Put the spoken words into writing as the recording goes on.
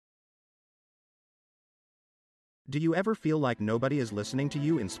Do you ever feel like nobody is listening to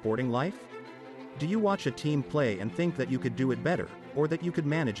you in sporting life? Do you watch a team play and think that you could do it better, or that you could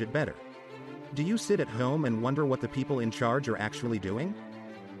manage it better? Do you sit at home and wonder what the people in charge are actually doing?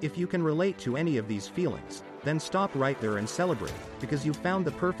 If you can relate to any of these feelings, then stop right there and celebrate, because you've found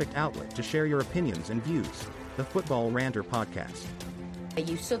the perfect outlet to share your opinions and views, the Football Ranter podcast.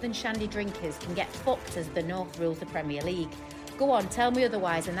 You southern shandy drinkers can get fucked as the North rules the Premier League. Go on, tell me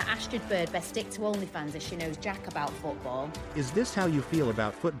otherwise, and that Astrid Bird best stick to OnlyFans if she knows jack about football. Is this how you feel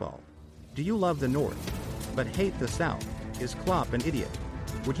about football? Do you love the North, but hate the South? Is Klopp an idiot?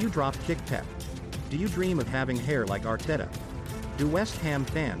 Would you drop kick Pep? Do you dream of having hair like Arteta? Do West Ham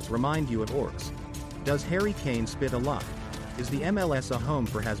fans remind you of orcs? Does Harry Kane spit a lot? Is the MLS a home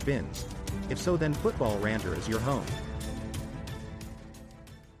for has-beens? If so, then Football Ranter is your home.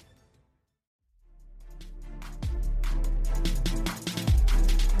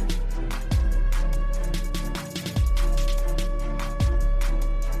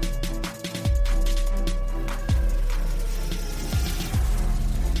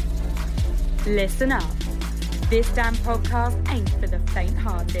 Listen up. This damn podcast ain't for the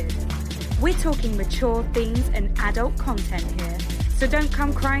faint-hearted. We're talking mature themes and adult content here, so don't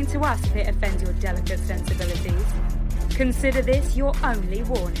come crying to us if it offends your delicate sensibilities. Consider this your only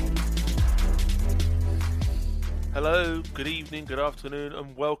warning. Hello, good evening, good afternoon,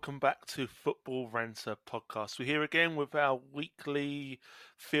 and welcome back to Football Ranter podcast. We're here again with our weekly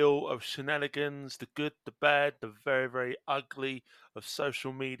fill of shenanigans, the good, the bad, the very, very ugly of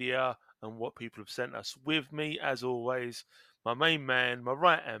social media and what people have sent us. With me, as always, my main man, my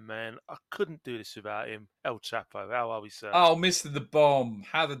right-hand man. I couldn't do this without him. El Chapo, how are we, sir? Oh, Mr. The Bomb,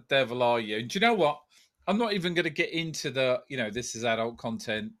 how the devil are you? And do you know what? I'm not even going to get into the, this is adult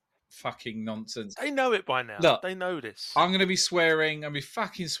content fucking nonsense. They know it by now. Look, they know this. I'm going to be swearing. I'm going to be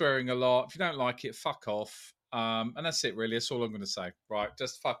fucking swearing a lot. If you don't like it, fuck off. And that's it, really. That's all I'm going to say. Right,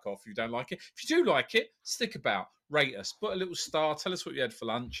 just fuck off if you don't like it. If you do like it, stick about. Rate us. Put a little star. Tell us what you had for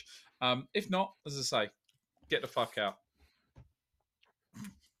lunch. If not, as I say, get the fuck out.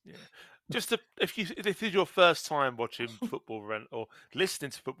 Yeah. Just if this is your first time watching Football Rent or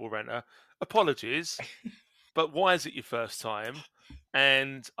listening to Football Renter, apologies. But why is it your first time?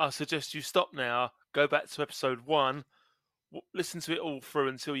 And I suggest you stop now, go back to episode 1, listen to it all through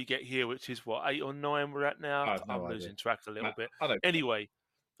until you get here, which is what, 8 or 9 we're at now? I'm losing track a little bit. Anyway,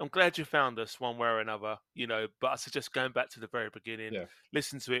 I'm glad you found us one way or another, but I suggest going back to the very beginning,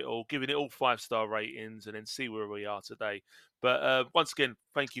 listen to it all, giving it all 5-star ratings, and then see where we are today. But once again,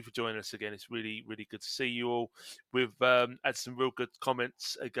 thank you for joining us again. It's really, really good to see you all. We've had some real good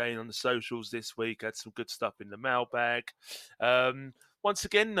comments again on the socials this week, had some good stuff in the mailbag. Once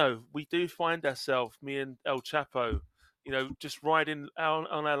again, though, we do find ourselves, me and El Chapo, just riding on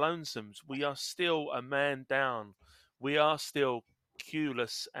our lonesomes. We are still a man down. We are still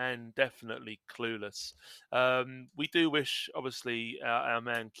Q-less and definitely clueless. We do wish, obviously, our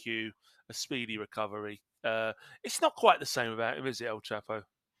man Q a speedy recovery. It's not quite the same without him, is it, El Chapo?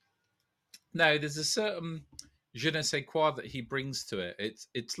 No, there's a certain je ne sais quoi that he brings to it.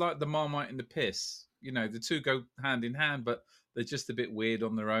 It's like the Marmite and the piss. The two go hand in hand, but they're just a bit weird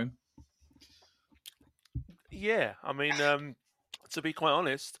on their own. Yeah, I mean, to be quite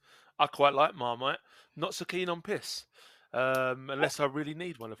honest, I quite like Marmite. Not so keen on piss. Unless I really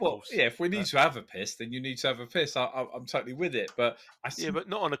need one, of course. Yeah, if we need to have a piss, then you need to have a piss. I'm totally with it, but but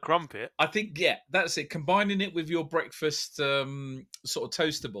not on a crumpet. I think, that's it. Combining it with your breakfast sort of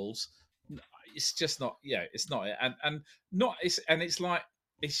toastables, it's just not. Yeah, it's not it, and not. It's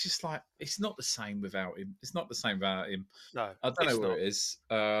just like it's not the same without him. It's not the same without him. No, I don't know where it is.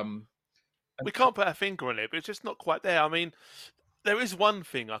 We can't put our finger on it, but it's just not quite there. I mean, there is one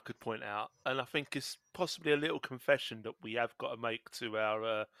thing I could point out, and I think it's possibly a little confession that we have got to make to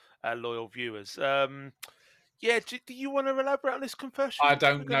our loyal viewers. Do you want to elaborate on this confession? I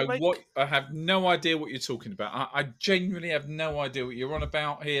don't know what. I have no idea what you're talking about. I genuinely have no idea what you're on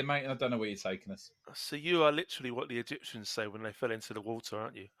about here, mate, and I don't know where you're taking us. So you are literally what the Egyptians say when they fell into the water,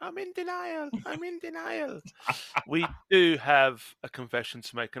 aren't you? I'm in denial. I'm in denial. We do have a confession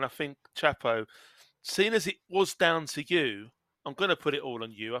to make, and I think, Chapo, seeing as it was down to you, I'm going to put it all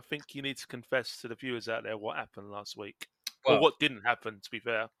on you. I think you need to confess to the viewers out there what happened last week. Well, or what didn't happen, to be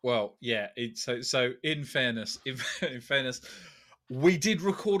fair. Well, yeah. So in fairness, we did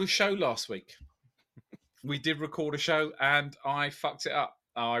record a show last week. And I fucked it up.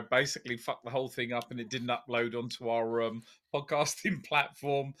 I basically fucked the whole thing up, and it didn't upload onto our podcasting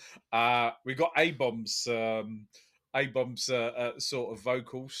platform. We got A-Bomb's sort of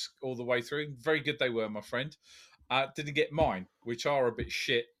vocals all the way through. Very good they were, my friend. Didn't get mine, which are a bit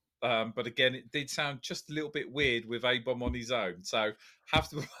shit. But again, it did sound just a little bit weird with A-Bomb on his own. So have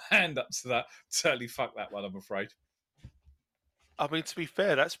to put my hand up to that. Totally fuck that one, I'm afraid. I mean, to be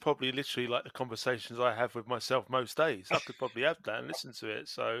fair, that's probably literally like the conversations I have with myself most days. I could probably have that and listen to it.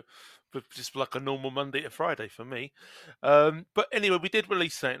 So, but just like a normal Monday to Friday for me. But anyway, we did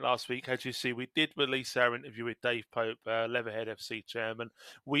release something last week. As you see, we did release our interview with Dave Pope, Leatherhead FC chairman.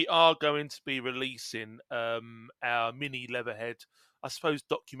 We are going to be releasing our mini Leatherhead, I suppose,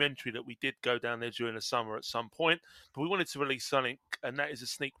 documentary that we did go down there during the summer at some point. But we wanted to release something, and that is a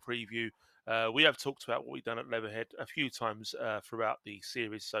sneak preview. We have talked about what we've done at Leatherhead a few times throughout the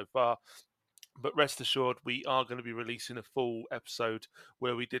series so far. But rest assured, we are going to be releasing a full episode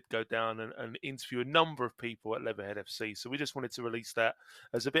where we did go down and interview a number of people at Leatherhead FC. So we just wanted to release that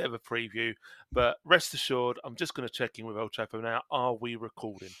as a bit of a preview. But rest assured, I'm just going to check in with El Chapo now. Are we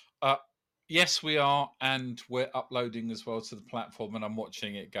recording? Yes, we are. And we're uploading as well to the platform, and I'm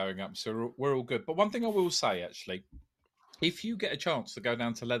watching it going up. So we're all good. But one thing I will say, actually, if you get a chance to go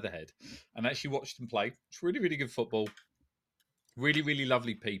down to Leatherhead and actually watch them play, it's really, really good football. Really, really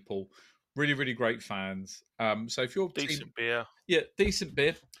lovely people. Really, really great fans. So if you're Decent beer. Yeah, decent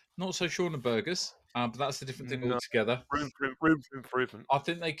beer. Not so sure on the burgers, but that's a different thing altogether. Room for improvement. I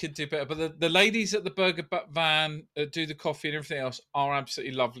think they could do better. But the ladies at the burger van do the coffee and everything else are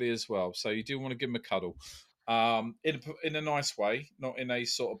absolutely lovely as well. So you do want to give them a cuddle. In a nice way, not in a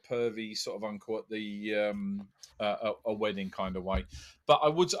sort of pervy sort of uncle at the a wedding kind of way. But I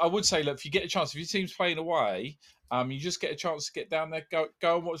would say, look, if you get a chance, if your team's playing away, you just get a chance to get down there, go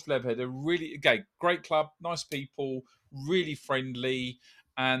and watch Leatherhead. They're really great club, nice people, really friendly.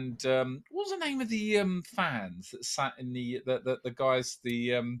 And what was the name of the fans that sat in the guys,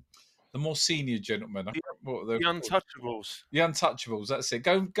 the more senior gentlemen? The Untouchables. The Untouchables, that's it.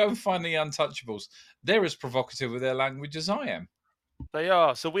 Go and find the Untouchables. They're as provocative with their language as I am. They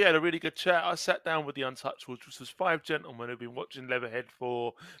are. So we had a really good chat. I sat down with the Untouchables, which was 5 gentlemen who've been watching Leatherhead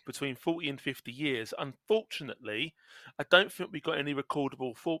for between 40 and 50 years. Unfortunately, I don't think we got any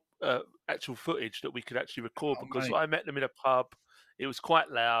recordable actual footage that we could actually record because I met them in a pub. It was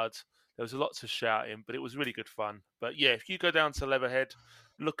quite loud. There was lots of shouting, but it was really good fun. But yeah, if you go down to Leatherhead,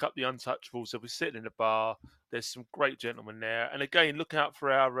 look up the Untouchables. They'll be sitting in a bar. There's some great gentlemen there. And again, look out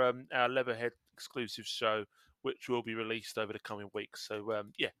for our Leatherhead exclusive show, which will be released over the coming weeks. So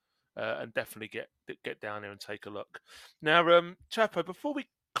and definitely get down there and take a look. Now, Chapo, before we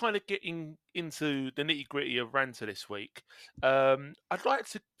kind of get into the nitty gritty of Ranter this week, I'd like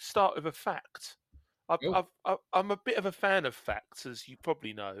to start with a fact. I'm a bit of a fan of facts, as you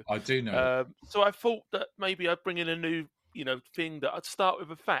probably know. I do know. So I thought that maybe I'd bring in a new, thing that I'd start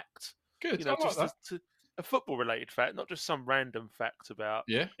with a fact. Good. I like that. A football-related fact, not just some random fact about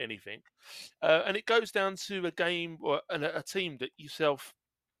anything. And it goes down to a game or a team that yourself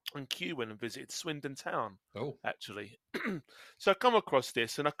and Q went and visited, Swindon Town. Oh, actually. So I come across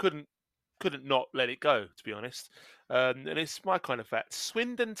this, and I couldn't not let it go, to be honest. And it's my kind of fact.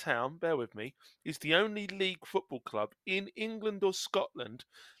 Swindon Town, bear with me, is the only league football club in England or Scotland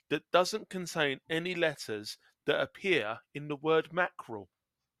that doesn't contain any letters that appear in the word mackerel.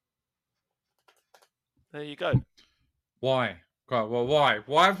 There you go. Why? Well, why?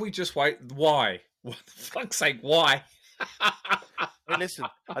 Why have we just waited? Why? What the fuck's sake? Why? Hey, listen,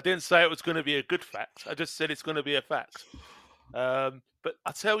 I didn't say it was going to be a good fact. I just said it's going to be a fact. But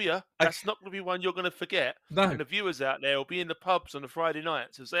I tell you, that's not going to be one you're going to forget. No. And the viewers out there will be in the pubs on a Friday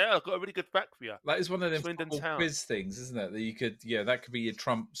night and say, "Oh, I've got a really good fact for you." That is one of them Swindon football Town quiz things, isn't it? That you could, that could be your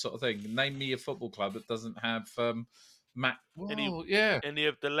trump sort of thing. Name me a football club that doesn't have any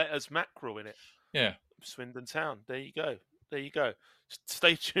of the letters mackerel in it. Yeah. Swindon Town. There you go. There you go.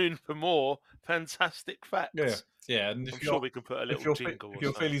 Stay tuned for more fantastic facts. Yeah. And I'm sure we can put a little jingle. If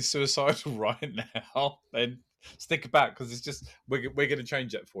you're feeling suicidal right now, then stick about because it's just we're going to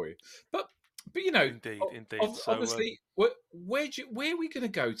change that for you. But indeed. Obviously, where are we going to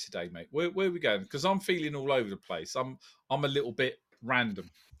go today, mate? Where are we going? Because I'm feeling all over the place. I'm a little bit random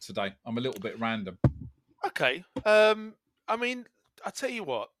today. Okay. I mean, I tell you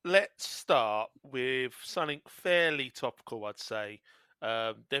what. Let's start with something fairly topical. I'd say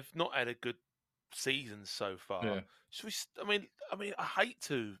they've not had a good season so far. Yeah. Should we? I mean, I hate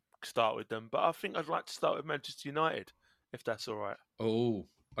to start with them, but I think I'd like to start with Manchester United, if that's all right. Oh,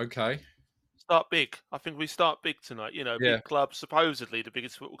 okay. Start big. I think we start big tonight. Big club, supposedly the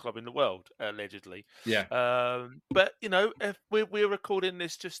biggest football club in the world, allegedly. Yeah. But if we're recording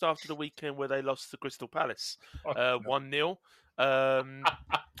this just after the weekend where they lost to Crystal Palace, 1-0.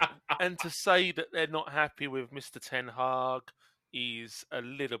 And to say that they're not happy with Mr. Ten Hag is a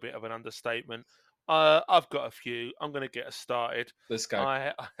little bit of an understatement. I've got a few. I'm going to get us started. Let's go.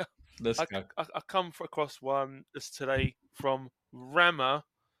 I Let's go. I come across one that's today from Rama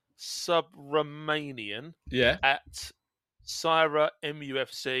Subramanian Yeah. at Syra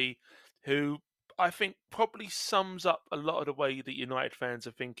MUFC, who I think probably sums up a lot of the way that United fans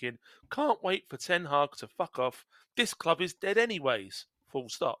are thinking. Can't wait for Ten Hag to fuck off. This club is dead anyways. Full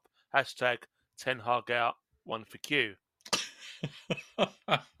stop. Hashtag Ten Hag out. One for Q.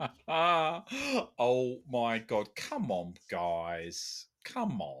 Oh my God. Come on, guys.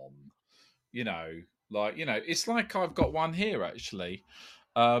 Come on. It's like I've got one here actually.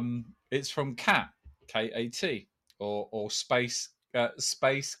 It's from Cat, K-A-T, or Space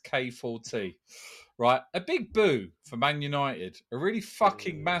K4T. Right? A big boo for Man United. A really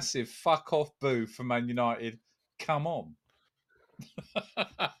fucking massive fuck off boo for Man United. Come on.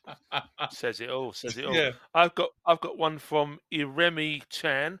 Says it all. Says it all. Yeah. I've got one from Iremi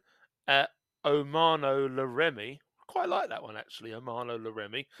Chan at Omano Laremi. Quite like that one actually. Omano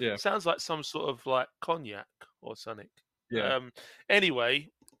Laremi. Yeah. Sounds like some sort of like cognac or something. Yeah. Anyway,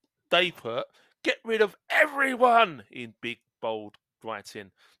 they put get rid of everyone in big bold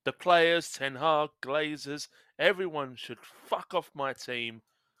writing. The players, Ten Hag, Glazers, everyone should fuck off my team.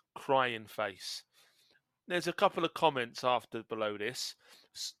 Crying face. There's a couple of comments after below this.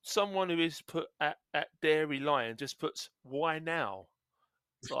 Someone who is put at Dairy Lion just puts why now?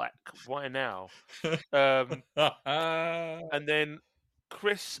 Like why now? And then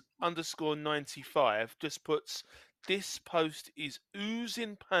Chris _95 just puts this post is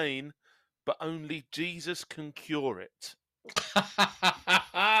oozing pain, but only Jesus can cure it.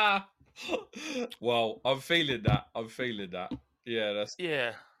 Well, I'm feeling that. Yeah,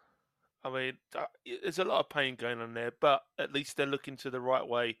 Yeah. I mean, there's a lot of pain going on there, but at least they're looking to the right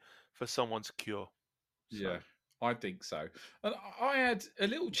way for someone's cure. So. Yeah, I think so. And I had a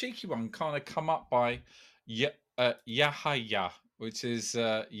little cheeky one kind of come up by Yahya, which is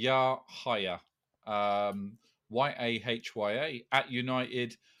Yahya, Yahya at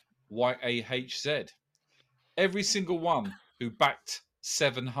United YAHZ. Every single one who backed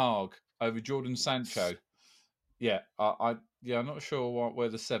Seven Hag over Jordan Sancho. Yeah, I'm not sure where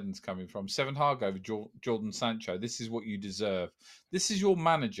the seven's coming from. Seven Hag over Jordan Sancho. This is what you deserve. This is your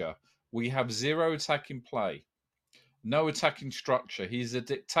manager. We have zero attacking play, no attacking structure. He's a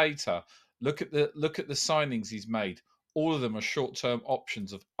dictator. Look at the signings he's made. All of them are short-term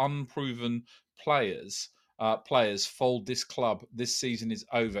options of unproven players. Players fold this club. This season is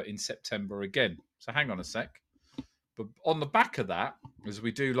over in September again. So hang on a sec. But on the back of that, as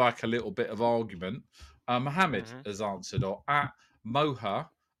we do like a little bit of argument, Mohammed has answered, or at Moha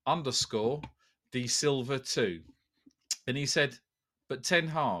 _D Silva 2. And he said, but Ten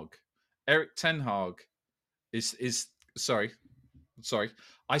Hag, Eric Ten Hag is sorry.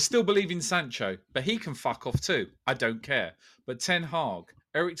 I still believe in Sancho, but he can fuck off too. I don't care. But Ten Hag,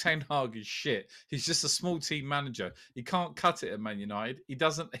 Eric Ten Hag is shit. He's just a small team manager. He can't cut it at Man United. He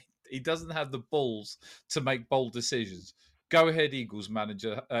doesn't have the balls to make bold decisions. Go ahead, Eagles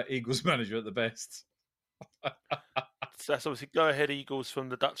manager at the best. So that's obviously go ahead Eagles from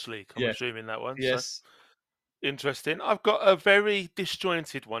the Dutch league. I'm assuming that one. Yes. So. Interesting. I've got a very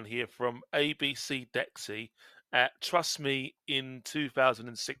disjointed one here from ABC Dexy at Trust Me in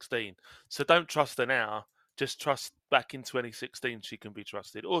 2016. So don't trust her now. Just trust back in 2016 she can be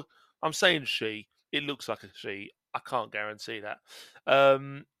trusted. Or I'm saying she. It looks like a she. I can't guarantee that.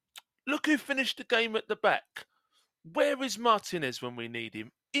 Look who finished the game at the back. Where is Martinez when we need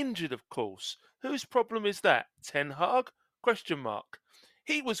him? Injured, of course. Whose problem is that? Ten Hag? Question mark.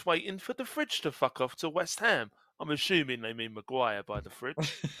 He was waiting for the fridge to fuck off to West Ham. I'm assuming they mean Maguire by the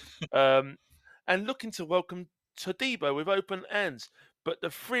fridge. And looking to welcome Todibo with open hands. But the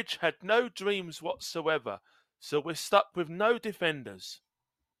fridge had no dreams whatsoever. So we're stuck with no defenders.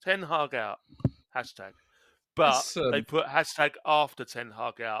 Ten Hag out. Hashtag. But they put hashtag after Ten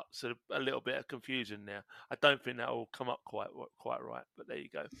Hag out, so a little bit of confusion there. I don't think that will come up quite right, but there you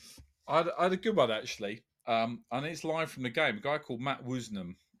go. I had a good one actually, and it's live from the game. A guy called Matt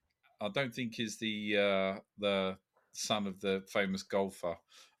Woosnam. I don't think is the son of the famous golfer.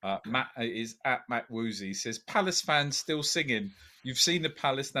 Matt is at Matt Woozy. He says Palace fans still singing. You've seen the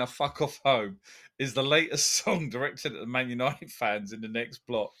Palace, now fuck off home. Is the latest song directed at the Man United fans in the next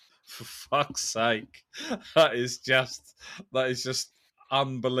block. For fuck's sake, that is just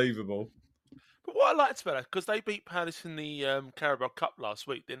unbelievable. But what I liked about it, because they beat Palace in the Carabao Cup last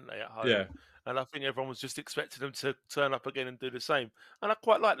week, didn't they, at home? Yeah. And I think everyone was just expecting them to turn up again and do the same. And I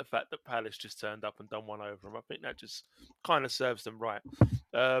quite like the fact that Palace just turned up and done one over them. I think that just kind of serves them right.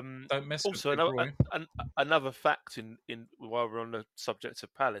 Don't mess with Also, Big Roy. another fact in while we're on the subject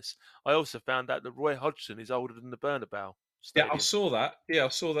of Palace, I also found out that Roy Hodgson is older than the Bernabeu Yeah, I Stadium. saw that. Yeah, I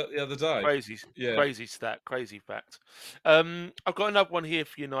saw that the other day. Yeah. Crazy stat, crazy fact. I've got another one here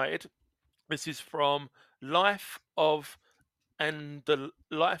for United. This is from Life of the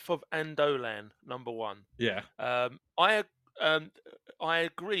Life of Andolan, number one. Yeah. Um, I um, I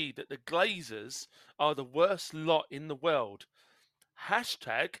agree that the Glazers are the worst lot in the world.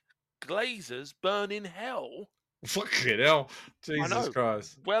 Hashtag Glazers burn in hell. Fucking hell. I Jesus know,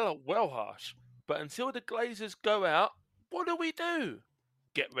 Christ. well harsh. But until the Glazers go out, what do?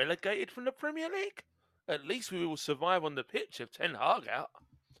 Get relegated from the Premier League? At least we will survive on the pitch if Ten Hag out.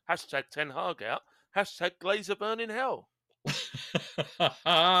 Hashtag Ten Hag out. Hashtag Glazer burn in hell.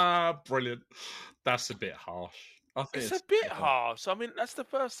 Brilliant. That's a bit harsh. I think It's a bit harsh. I mean, that's the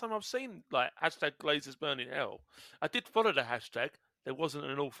first time I've seen like hashtag Glazers burn in hell. I did follow the hashtag. There wasn't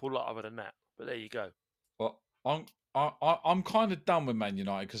an awful lot other than that. But there you go. Well, I'm kind of done with Man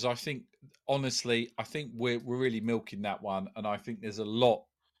United because I think, honestly, I think we're really milking that one, and I think there's a lot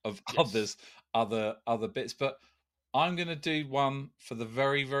of Yes. other bits. But I'm going to do one for the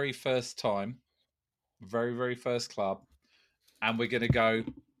very, very first time, very, very first club, and we're going to go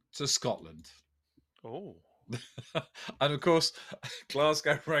to Scotland. Oh, And of course,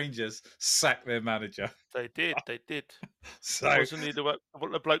 Glasgow Rangers sacked their manager. they did. They did. So Wasn't he the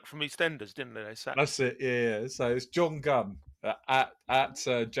bloke from EastEnders, didn't they? They sacked. that's it. Yeah. So it's John Gunn at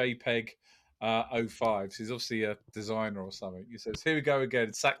JPEG 05. So he's obviously a designer or something. He says, "Here we go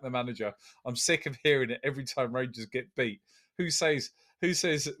again. Sack the manager. I'm sick of hearing it every time Rangers get beat. Who says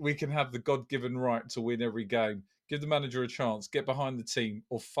we can have the God-given right to win every game? Give the manager a chance. Get behind the team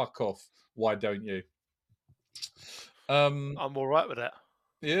or fuck off. Why don't you?" I'm all right with that.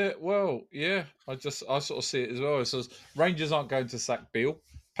 Yeah, well, yeah. I sort of see it as well. It says Rangers aren't going to sack Beale.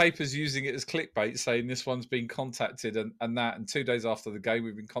 Papers using it as clickbait, saying this one's been contacted and that. And 2 days after the game,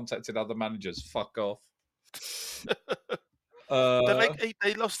 we've been contacted other managers. Fuck off.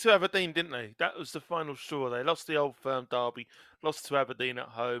 They lost to Aberdeen, didn't they? That was the final straw. They lost the Old Firm derby, lost to Aberdeen at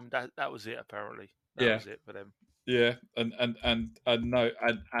home. That was it. Apparently, that was it for them. Yeah, and no,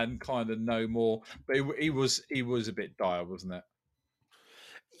 and kind of no more. But he was a bit dire, wasn't it?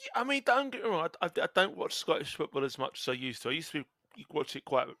 Yeah, I mean, don't get me wrong. I don't watch Scottish football as much as I used to. I used to watch it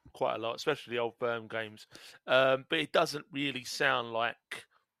quite a lot, especially the Old Firm games. But it doesn't really sound like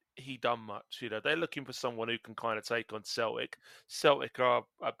he done much. You know, they're looking for someone who can kind of take on Celtic. Celtic are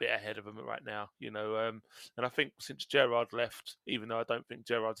a bit ahead of them right now. You know, and I think since Gerrard left, even though I don't think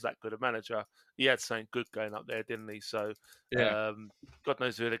Gerrard's that good a manager, he had something good going up there, didn't he? So, Yeah. God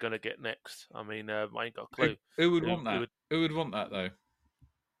knows who they're going to get next. I mean, I ain't got a clue. Who would want that? Who would want that though?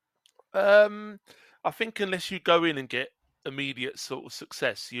 I think unless you go in and get immediate sort of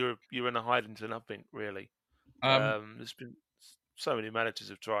success, you're in a hiding to nothing, really. There's been so many managers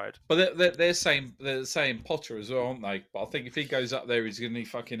have tried, but they're saying Potter as well, aren't they? But I think if he goes up there, he's going to need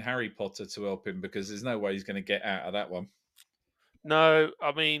fucking Harry Potter to help him because there's no way he's going to get out of that one. No,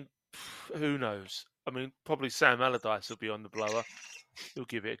 I mean, who knows? I mean, probably Sam Allardyce will be on the blower. He'll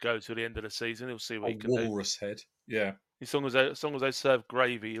give it a go till the end of the season. He'll see what he can do. Walrus head, yeah. As long as they serve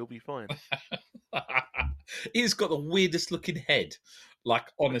gravy, he'll be fine. He's got the weirdest looking head. Like,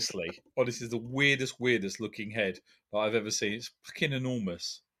 honestly, this is the weirdest looking head that I've ever seen. It's fucking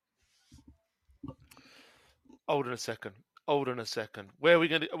enormous. Hold on a second. Where are we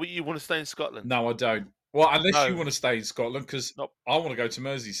going to... You want to stay in Scotland? No, I don't. Well, unless you want to stay in Scotland, because I want to go to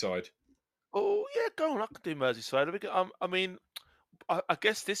Merseyside. Oh, yeah, go on. I can do Merseyside. I mean, I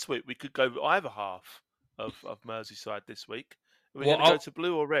guess this week we could go either half of Merseyside this week. Are we going to go to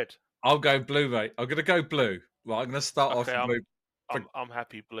blue or red? I'll go blue, mate. I'm going to go blue. Right, I'm going to start off with blue. I'm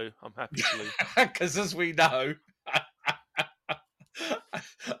happy blue. Because as we know,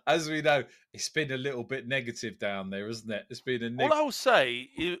 it's been a little bit negative down there, isn't it? It's been All I will say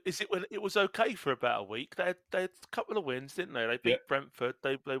is it was okay for about a week. They had a couple of wins, didn't they? They beat Brentford.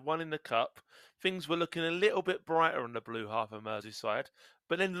 They won in the cup. Things were looking a little bit brighter on the blue half of Merseyside.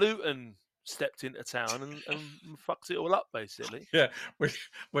 But then Luton stepped into town and fucked it all up, basically. Yeah,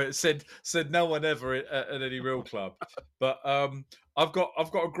 where it said no one ever at any real club. But I've got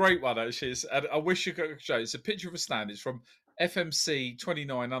a great one actually. And I wish you could show it. It's a picture of a stand. It's from FMC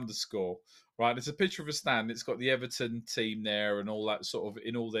 29_. Right, it's a picture of a stand. It's got the Everton team there and all that sort of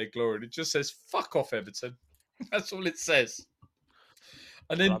in all their glory. And it just says "fuck off, Everton." That's all it says.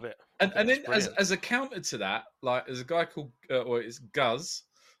 And then, love it. And then as a counter to that, like there's a guy called, or it's Guz,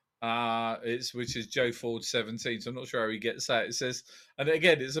 which is Joe Ford 17. So I'm not sure how he gets that. It says, and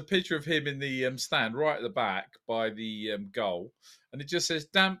again, it's a picture of him in the stand right at the back by the goal, and it just says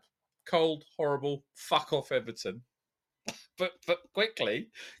damp, cold, horrible, fuck off Everton. But quickly,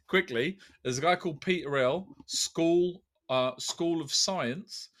 there's a guy called Peter L. School of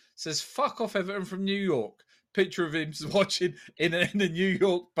Science says fuck off Everton from New York. Picture of him watching in a New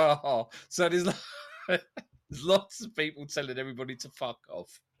York bar. So there's lots of people telling everybody to fuck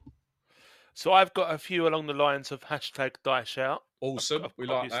off. So I've got a few along the lines of hashtag Dice Out. Awesome. We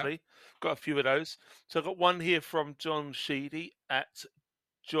like that. Got a few of those. So I've got one here from John Sheedy at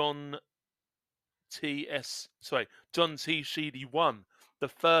John T. Sheedy 1, the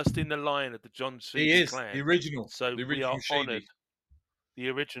first in the line of the John Sheedy He is clan. the original. So the we are Sheedy. honoured. The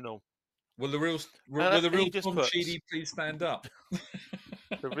original. Will the real John Sheedy please stand up?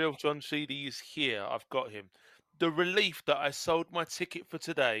 The real John Sheedy is here. I've got him. The relief that I sold my ticket for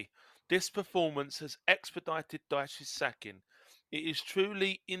today. This performance has expedited Dyche's sacking. It is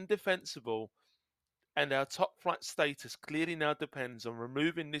truly indefensible, and our top flight status clearly now depends on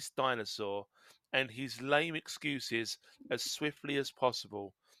removing this dinosaur and his lame excuses as swiftly as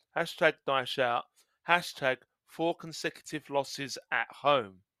possible. Hashtag Dice Out. Hashtag 4 consecutive losses at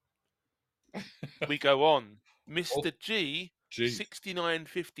home. We go on. Mr. G,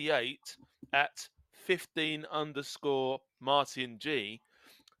 6958 at 15_Martin G.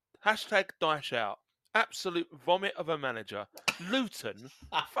 Hashtag Dice Out. Absolute vomit of a manager. Luton,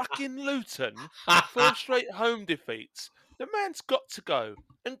 fucking Luton, 4 straight home defeats. The man's got to go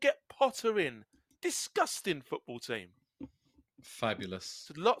and get Potter in. Disgusting football team. Fabulous.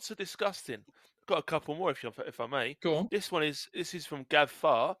 So lots of disgusting. Got a couple more if I may. Go on. This is from Gav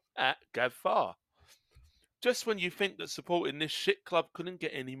Farr at Gav Farr. Just when you think that supporting this shit club couldn't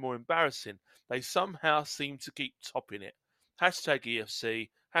get any more embarrassing, they somehow seem to keep topping it. Hashtag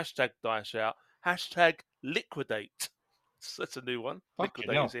EFC, hashtag Dice Out, hashtag Liquidate. That's a new one.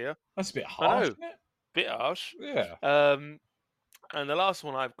 Liquidate is here. That's a bit harsh, isn't it? Bit harsh. Yeah. And the last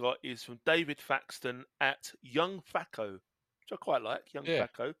one I've got is from David Faxton at Young Facco, which I quite like. Young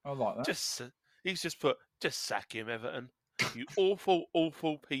Facco. I like that. He's just put, just sack him, Everton. You awful,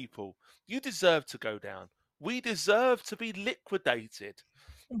 awful people. You deserve to go down. We deserve to be liquidated.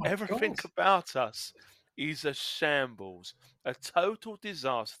 Everything about us is a shambles, a total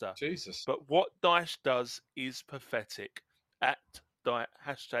disaster. Jesus. But what Dyche does is pathetic. At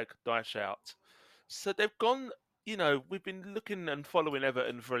hashtag Dyche Out. So they've gone, we've been looking and following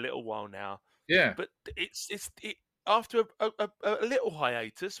Everton for a little while now. Yeah. But it's after a little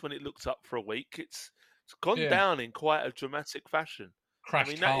hiatus when it looked up for a week, it's gone down in quite a dramatic fashion.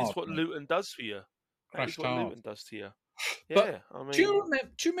 Crashed that hard, is what mate. Luton does for you. That is what Luton does to you. But do you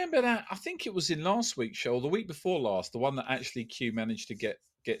remember that? I think it was in last week's show, or the week before last, the one that actually Q managed to get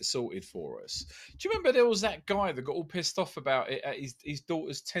sorted for us. Do you remember there was that guy that got all pissed off about it at his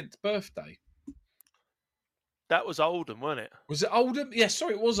daughter's 10th birthday? That was Oldham, wasn't it? Was it Oldham? Yeah,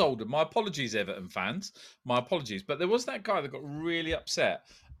 sorry, it was Oldham. My apologies, Everton fans. My apologies. But there was that guy that got really upset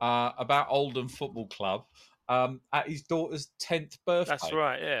about Oldham Football Club at his daughter's 10th birthday. That's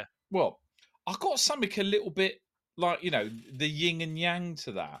right, yeah. Well, I got something a little bit like, the yin and yang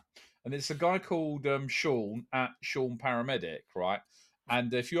to that. And it's a guy called Sean at Sean Paramedic, right?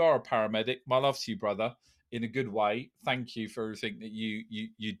 And if you are a paramedic, my love to you, brother, in a good way. Thank you for everything that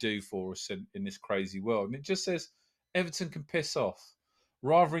you do for us in this crazy world. And it just says, Everton can piss off.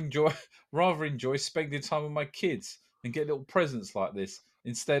 Rather enjoy spending time with my kids and get little presents like this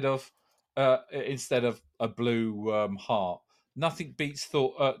instead of a blue heart. Nothing beats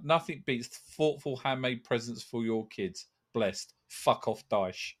thoughtful handmade presents for your kids. Blessed. Fuck off,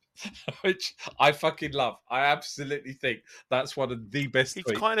 Dyche. Which I fucking love. I absolutely think that's one of the best tweets.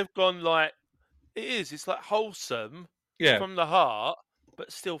 It's kind of gone like, it is. It's like wholesome from the heart,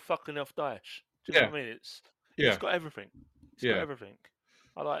 but still fucking off Dyche. Do you know what I mean? It's got everything. It's got everything.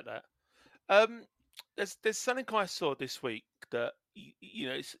 I like that. There's something I saw this week that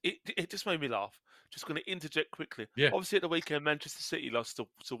it just made me laugh. Just going to interject quickly. Yeah. Obviously, at the weekend, Manchester City lost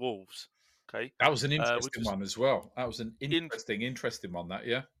to Wolves. Okay. That was an interesting one as well. That was an interesting one.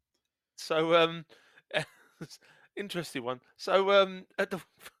 That So interesting one. So I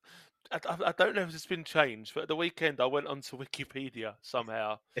don't know if it's been changed, but at the weekend I went onto Wikipedia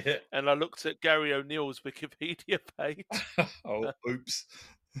somehow, and I looked at Gary O'Neill's Wikipedia page. Oh, oops!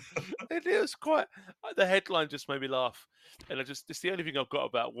 It was quite. The headline just made me laugh, and it's the only thing I've got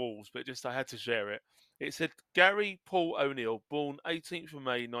about Wolves, but I had to share it. It said Gary Paul O'Neill, born 18th of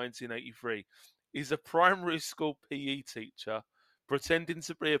May 1983, is a primary school PE teacher pretending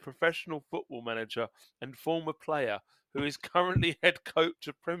to be a professional football manager and former player who is currently head coach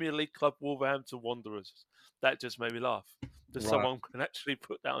of Premier League club Wolverhampton Wanderers. That just made me laugh. That someone can actually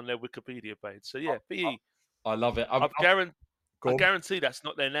put that on their Wikipedia page. So yeah, PE. I love it. I Go on. guarantee that's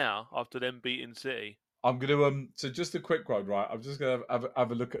not there now after them beating City. I'm going to so just a quick one, right? I'm just going to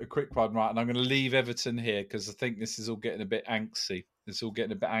have a look at a quick one, right? And I'm going to leave Everton here because I think this is all getting a bit angsty.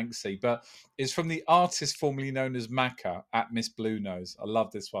 But it's from the artist formerly known as Macca at Miss Blue Nose. I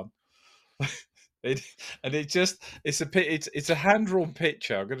love this one. It's a hand drawn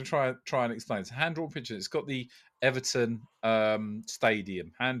picture. I'm going to try and explain. It's a hand drawn picture. It's got the Everton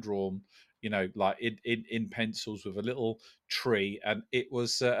stadium hand drawn, like in pencils with a little tree, and it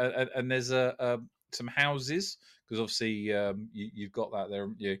was and there's some houses because obviously you've got that there,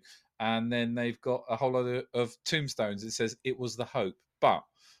 haven't you? And then they've got a whole lot of tombstones. It says it was the hope, but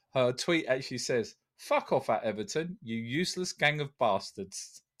her tweet actually says, "Fuck off at Everton, you useless gang of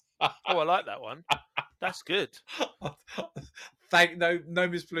bastards." Oh, I like that one. That's good. No,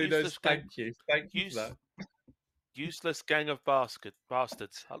 Miss Blue Nose. Thank you for that. Useless gang of bastards.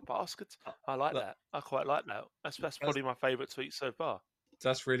 Baskets. I like that. I quite like that. That's probably my favourite tweet so far.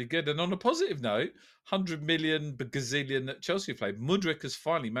 That's really good. And on a positive note, 100 million gazillion that Chelsea played. Mudryk has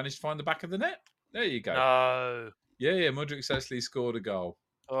finally managed to find the back of the net. There you go. No. Yeah. Mudryk's actually scored a goal.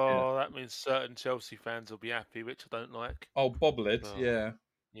 Oh, that means certain Chelsea fans will be happy, which I don't like. Oh, bobblehead. Oh. Yeah.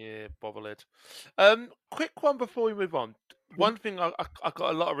 Yeah, bobblehead. Quick one before we move on. One thing I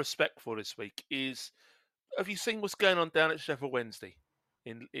got a lot of respect for this week is, have you seen what's going on down at Sheffield Wednesday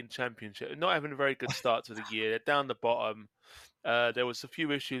in Championship? They're not having a very good start to the year. They're down the bottom. There was a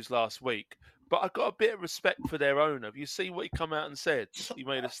few issues last week, but I got a bit of respect for their owner. Have you seen what he come out and said? He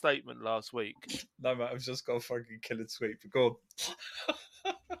made a statement last week. No, mate, I've just got a fucking killer tweet. But go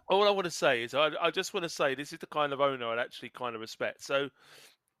on. All I want to say is, I just want to say this is the kind of owner I'd actually kind of respect. So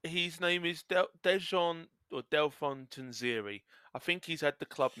his name is Dejon or Delphon Tanziri. I think he's had the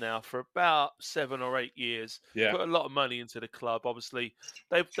club now for about 7 or 8 years. Yeah. Put a lot of money into the club. Obviously,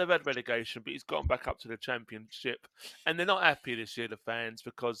 they've had relegation, but he's gotten back up to the Championship. And they're not happy this year, the fans,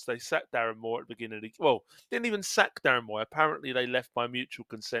 because they sacked Darren Moore at the beginning of the... Well, didn't even sack Darren Moore. Apparently, they left by mutual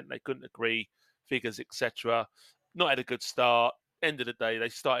consent. They couldn't agree, figures, etc. Not had a good start. End of the day, they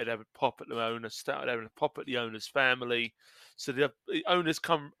started having a pop at the owner, started having a pop at the owner's family. So the owners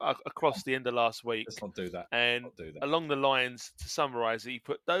come across the end of last week. Let's not do that. And along the lines, to summarise it, he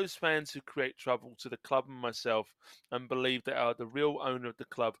put those fans who create trouble to the club and myself and believe that are the real owner of the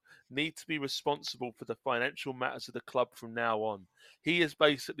club need to be responsible for the financial matters of the club from now on. He has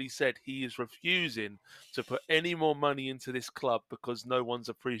basically said he is refusing to put any more money into this club because no one's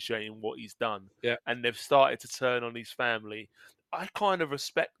appreciating what he's done. Yeah. And they've started to turn on his family. I kind of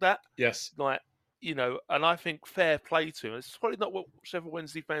respect that. Yes. And I think fair play to him. It's probably not what Sheffield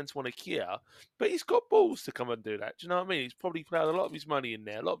Wednesday fans want to hear, but he's got balls to come and do that. Do you know what I mean? He's probably put a lot of his money in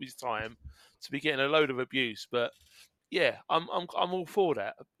there, a lot of his time to be getting a load of abuse. But yeah, I'm all for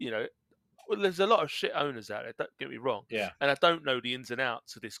that. Well, there's a lot of shit owners out there. Don't get me wrong. Yeah. And I don't know the ins and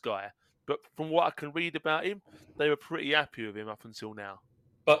outs of this guy, but from what I can read about him, they were pretty happy with him up until now.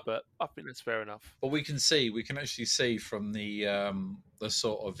 But I think that's fair enough. But we can actually see from the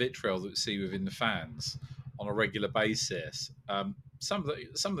sort of vitriol that we see within the fans on a regular basis. Some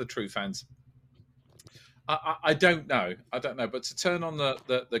of the true fans, I don't know, but to turn on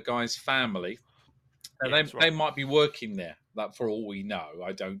the guy's family, they might be working there. That for all we know,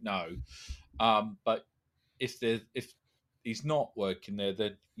 I don't know. But if he's not working there,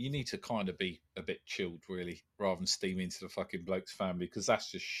 then you need to kind of be a bit chilled, really, rather than steam into the fucking bloke's family, because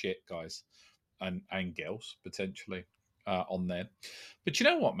that's just shit, guys, and girls potentially on there. But you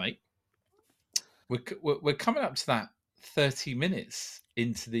know what, mate? We're coming up to that 30 minutes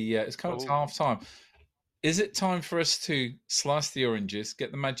into the. It's coming up to half time. Is it time for us to slice the oranges,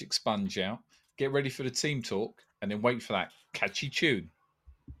 get the magic sponge out, get ready for the team talk, and then wait for that catchy tune?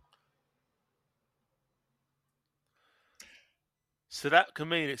 So that can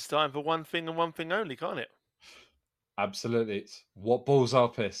mean it's time for one thing and one thing only, can't it? Absolutely. It's what balls our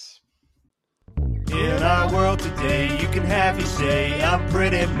piss. In our world today, you can have your say of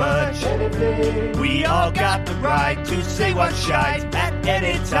pretty much anything. We all got the right to say what's shite at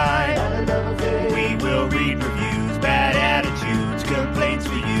any time. We will read reviews, bad attitudes, complaints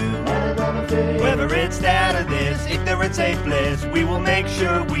for you. Whether it's that or this, ignorance ain't bliss. We will make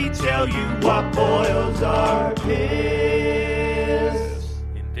sure we tell you what boils our piss.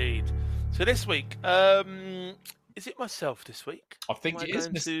 Indeed. So this week, is it myself this week? I think it is,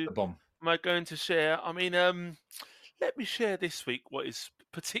 Mr. Bomb. Am I going to share? I mean, let me share this week what is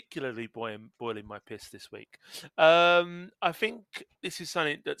particularly boiling my piss this week. I think this is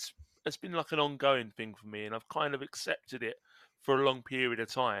something that's it's been like an ongoing thing for me, and I've kind of accepted it for a long period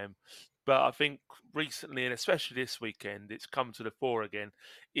of time. But I think recently, and especially this weekend, it's come to the fore again.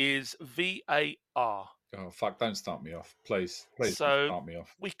 Is VAR. Oh fuck! Don't start me off, please. Please don't So start me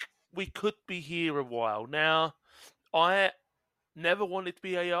off. we could be here a while now. I never wanted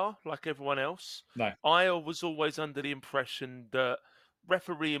VAR like everyone else. No. I was always under the impression that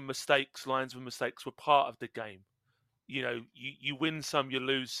refereeing mistakes, linesman mistakes, were part of the game. You know, you win some, you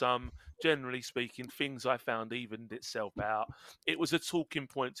lose some. Generally speaking, things I found evened itself out. It was a talking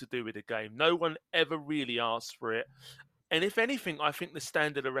point to do with the game. No one ever really asked for it. And if anything, I think the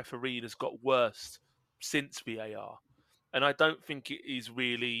standard of refereeing has got worse since VAR. And I don't think it is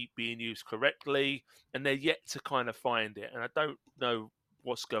really being used correctly. And they're yet to kind of find it. And I don't know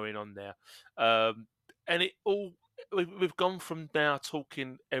what's going on there. And it all, we've gone from now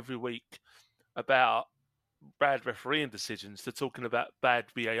talking every week about bad refereeing decisions to talking about bad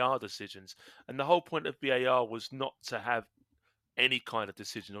VAR decisions. And the whole point of VAR was not to have any kind of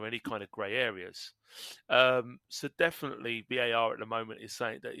decision or any kind of grey areas. So definitely VAR at the moment is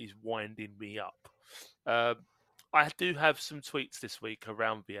something that is winding me up. I do have some tweets this week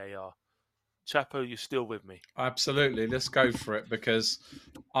around VAR. Chapo, you're still with me? Absolutely, let's go for it because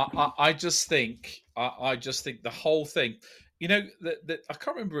I just think I just think the whole thing. You know, that I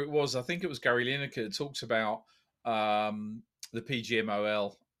can't remember who it was. I think it was Gary Lineker that talks about the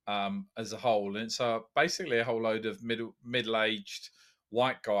PGMOL as a whole, and it's basically a whole load of middle-aged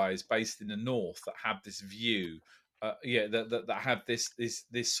white guys based in the north that have this view, that have this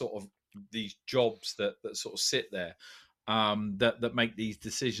sort of these jobs that sort of sit there, that make these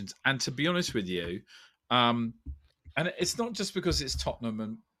decisions. And to be honest with you, and it's not just because it's Tottenham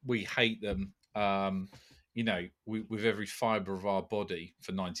and we hate them, with every fibre of our body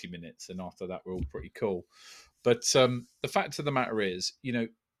for 90 minutes, and after that we're all pretty cool. But the fact of the matter is,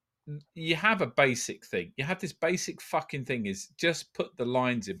 you have a basic thing. You have this basic fucking thing is just put the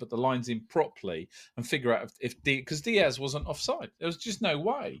lines in properly and figure out if because Diaz wasn't offside. There was just no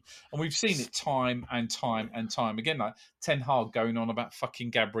way. And we've seen it time and time and time again, like Ten Hag going on about fucking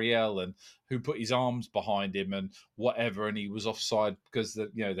Gabriel and who put his arms behind him and whatever, and he was offside because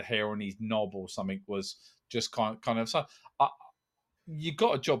the hair on his knob or something was just kind of so. You've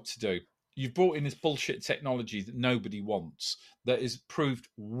got a job to do. You've brought in this bullshit technology that nobody wants, that is proved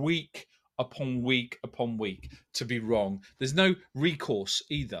week upon week upon week to be wrong. There's no recourse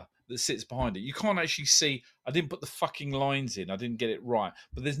either that sits behind it. You can't actually see, I didn't put the fucking lines in, I didn't get it right,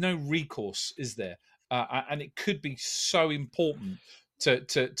 but there's no recourse, is there? And it could be so important to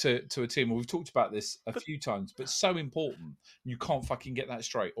a team. We've talked about this a few times, but so important. You can't fucking get that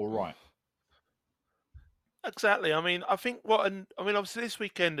straight or right. Exactly. I mean, I think obviously this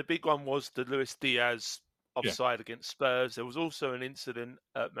weekend the big one was the Luis Diaz offside against Spurs. There was also an incident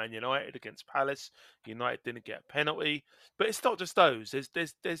at Man United against Palace. United didn't get a penalty, but it's not just those.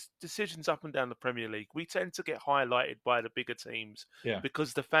 There's decisions up and down the Premier League. We tend to get highlighted by the bigger teams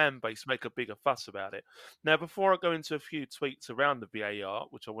because the fan base make a bigger fuss about it. Now, before I go into a few tweets around the VAR,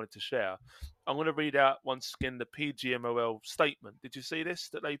 which I wanted to share, I'm going to read out once again the PGMOL statement. Did you see this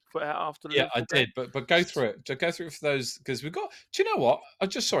that they put out after the I did, but go through it. Go through it for those because we've got. Do you know what? I'm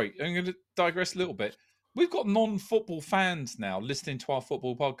going to digress a little bit. We've got non-football fans now listening to our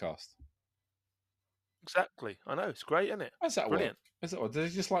football podcast. Exactly. I know. It's great, isn't it? How's that Brilliant. Work? Do they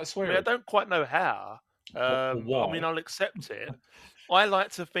just like swearing? I don't quite know how. Why? I mean, I'll accept it. I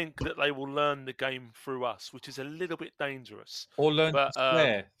like to think that they will learn the game through us, which is a little bit dangerous. Or learn to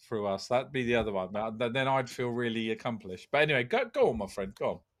swear through us. That'd be the other one. Then I'd feel really accomplished. But anyway, go on, my friend. Go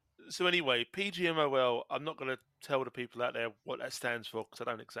on. So anyway, PGMOL, I'm not going to tell the people out there what that stands for because I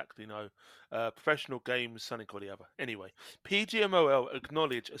don't exactly know. Professional Games, something or the other. Anyway, PGMOL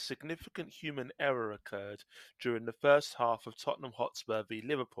acknowledge a significant human error occurred during the first half of Tottenham Hotspur v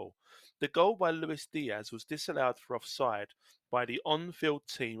Liverpool. The goal by Luis Diaz was disallowed for offside by the on-field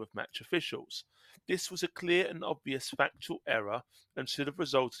team of match officials. This was a clear and obvious factual error and should have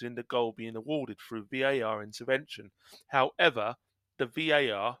resulted in the goal being awarded through VAR intervention. However, the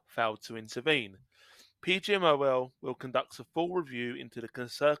VAR failed to intervene. PGMOL will conduct a full review into the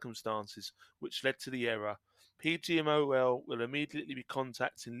circumstances which led to the error. PGMOL will immediately be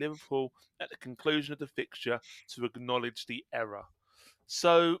contacting Liverpool at the conclusion of the fixture to acknowledge the error.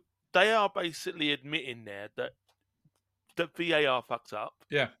 So they are basically admitting there that the VAR fucked up.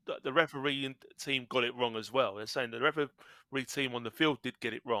 Yeah. The referee team got it wrong as well. They're saying the referee team on the field did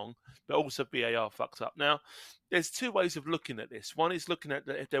get it wrong, but also VAR fucked up. Now, there's two ways of looking at this. One is looking at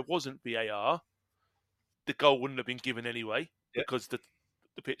that if there wasn't VAR, the goal wouldn't have been given anyway because the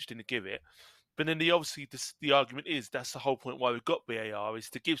pitch didn't give it. But then the argument is that's the whole point why we've got VAR is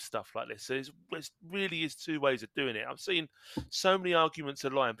to give stuff like this. So it really is two ways of doing it. I've seen so many arguments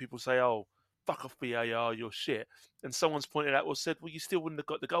online. People say, "Oh, fuck off VAR, you're shit," and someone's pointed out, well, you still wouldn't have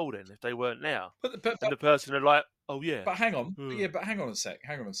got the goal then if they weren't there. And the person are like, "Oh yeah." But hang on, but hang on a sec.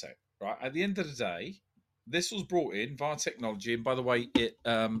 Right, at the end of the day, this was brought in via technology, and by the way, it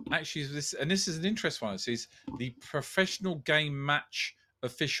actually is this, and this is an interesting one. It says the Professional Game Match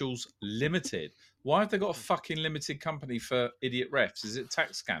Officials Limited. Why have they got a fucking limited company for idiot refs? Is it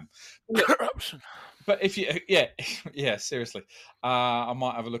tax scam? Corruption. But if you, yeah, seriously, I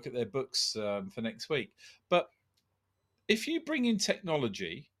might have a look at their books for next week. But if you bring in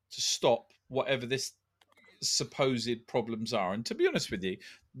technology to stop whatever this supposed problems are, and to be honest with you,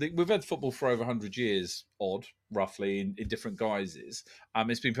 we've had football for over 100 years, roughly, in different guises.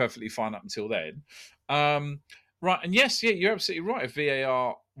 It's been perfectly fine up until then. Right, and yes, you're absolutely right. If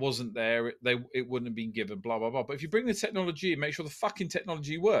VAR wasn't there, it wouldn't have been given, blah, blah, blah. But if you bring the technology in, make sure the fucking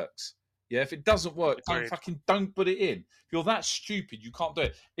technology works. Yeah, if it doesn't work, don't put it in. If you're that stupid, you can't do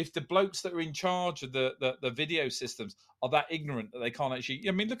it. If the blokes that are in charge of the video systems are that ignorant that they can't actually,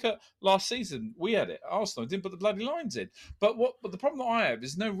 I mean, look at last season. We had it. Arsenal didn't put the bloody lines in. But the problem that I have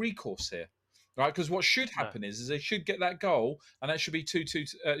is no recourse here, right? Because what should happen is they should get that goal, and that should be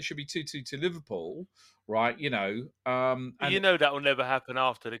 2-2. It should be 2-2 to Liverpool, right? And that will never happen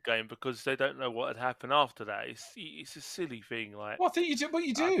after the game because they don't know what had happened after that. It's a silly thing, like. Well, I think you do what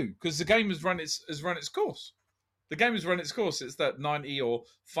you do because the game has run its course. The game has run its course. It's that 90 or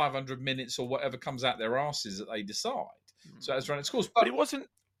 500 minutes or whatever comes out their asses that they decide. So it's run its course. But it wasn't.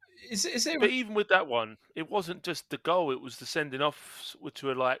 But even with that one, it wasn't just the goal; it was the sending off, which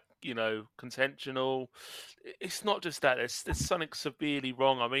were like contentional. It's not just that; there's something severely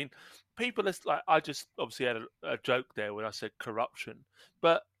wrong. I mean, people are like, I just obviously had a joke there when I said corruption,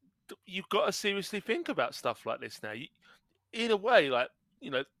 but you've got to seriously think about stuff like this now. In a way,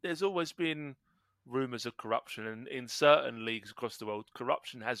 there's always been rumours of corruption, and in certain leagues across the world,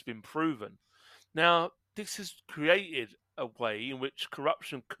 corruption has been proven. Now, this has created a way in which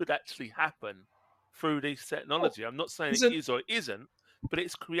corruption could actually happen through this technology. I'm not saying it is or it isn't, but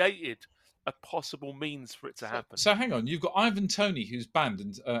it's created a possible means for it to happen. So hang on, you've got Ivan Toney, who's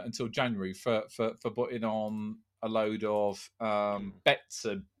banned until January for putting on a load of bets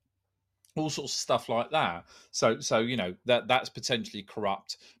and all sorts of stuff like that. So that's potentially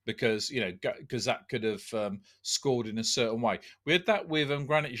corrupt because that could have scored in a certain way. We had that with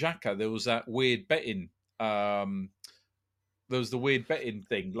Granit Xhaka. There was that weird betting. There was the weird betting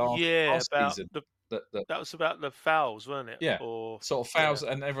thing last season. That was about the fouls, wasn't it? Yeah, sort of fouls,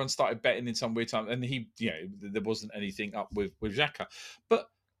 and everyone started betting in some weird time. And there wasn't anything up with Xhaka. But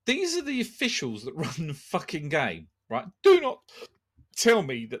these are the officials that run the fucking game, right? Do not tell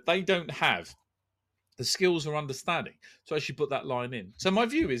me that they don't have the skills or understanding to actually put that line in. So my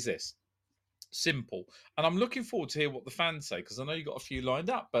view is this. Simple, and I'm looking forward to hear what the fans say because I know you've got a few lined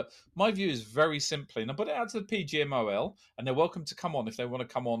up. But my view is very simply, and I put it out to the PGMOL, and they're welcome to come on if they want to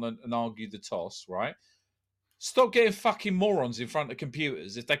come on and argue the toss. Right? Stop getting fucking morons in front of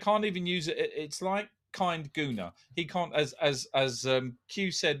computers. If they can't even use it, it's like Kind Guna. He can't, as Q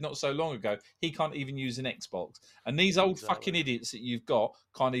said not so long ago, he can't even use an Xbox. And these old fucking idiots that you've got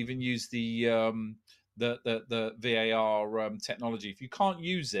can't even use the VAR technology. If you can't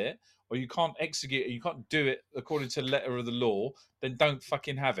use it, or you can't execute it, you can't do it according to the letter of the law, then don't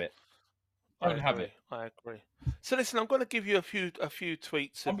fucking have it. Don't have it. I agree. So listen, I'm going to give you a few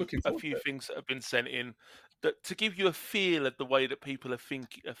tweets, a few things that have been sent in to give you a feel of the way that people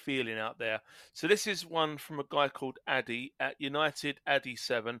are feeling out there. So this is one from a guy called Addy at United Addy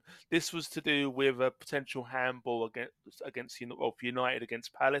 7. This was to do with a potential handball against for United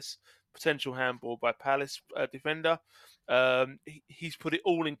against Palace. Potential handball by Palace defender. He's put it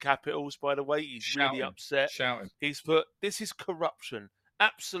all in capitals, by the way. He's really upset. He's put, this is corruption.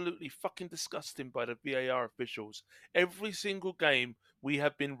 Absolutely fucking disgusting by the VAR officials. Every single game we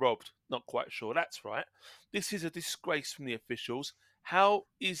have been robbed. Not quite sure that's right. This is a disgrace from the officials. How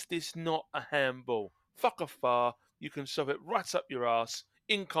is this not a handball? Fuck off far. You can shove it right up your ass.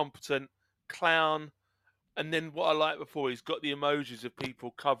 Incompetent. Clown. And then what I liked before, he's got the emojis of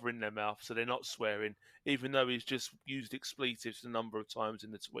people covering their mouth so they're not swearing, even though he's just used expletives a number of times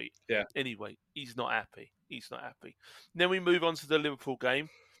in the tweet. Yeah. Anyway, he's not happy. Then we move on to the Liverpool game.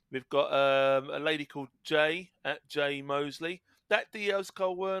 We've got a lady called Jay at Jay Mosley. That Diaz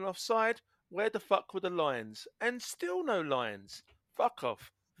goal weren't offside. Where the fuck were the lines? And still no lines. Fuck off.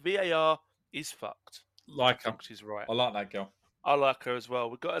 VAR is fucked. I think she's right. I like that girl. I like her as well.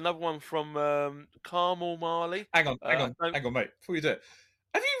 We've got another one from Carmel Marley. Hang on, mate. Before you do it,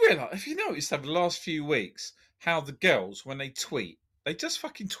 have you realise, have you noticed over the last few weeks how the girls, when they tweet, they just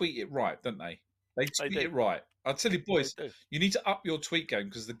fucking tweet it right, don't they? They They tweet do. it right. I tell you, They boys, do. you need to up your tweet game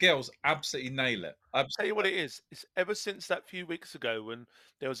because the girls absolutely nail it. Tell you what it is. It's ever since that few weeks ago when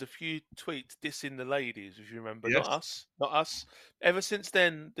there was a few tweets dissing the ladies, if you remember, Yes. not us. Ever since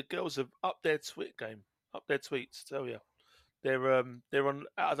then, the girls have upped their tweet game, up their tweets. Tell you, they're on.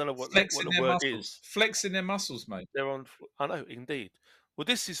 I don't know what Flexing the their word muscles. is. Flexing their muscles, mate. They're on. I know, indeed. Well,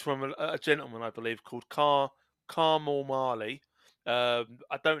 this is from a gentleman, I believe, called Carmel Marley. I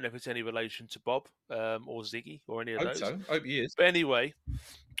don't know if it's any relation to Bob or Ziggy or any of Hope those. so. Hope he is. But anyway,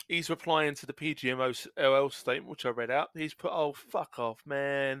 he's replying to the PGMOL statement, which I read out. He's put, "Oh, fuck off,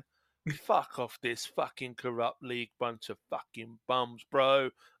 man. Fuck off this fucking corrupt league bunch of fucking bums, bro.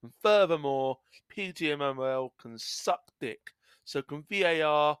 And furthermore, PGMOL can suck dick. So can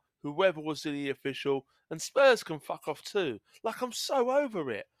VAR, whoever was the official, and Spurs can fuck off too. Like, I'm so over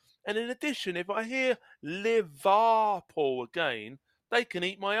it. And in addition, if I hear Liverpool again, they can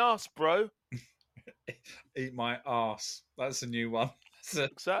eat my ass, bro." Eat my ass. That's a new one.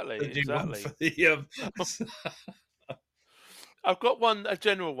 That's Exactly, a new one exactly. for the. I've got a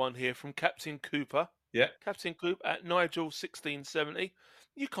general one here from Captain Cooper. Yeah. Captain Coop at Nigel1670.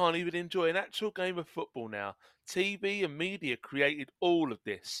 You can't even enjoy an actual game of football now. TV and media created all of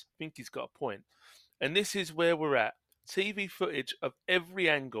this. I think he's got a point. And this is where we're at. TV footage of every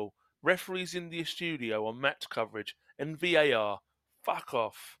angle, referees in the studio on match coverage, and VAR. Fuck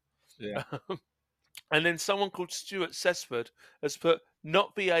off. Yeah. And then someone called Stuart Sesford has put,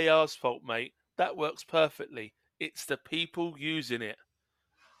 not VAR's fault, mate. That works perfectly. It's the people using it.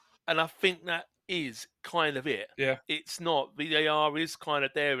 And I think that is kind of it. Yeah. It's not. VAR is kind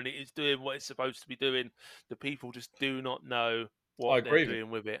of there and it is doing what it's supposed to be doing. The people just do not know what they're doing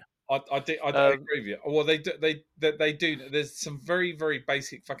with it. I agree with you. Well, they do. There's some very, very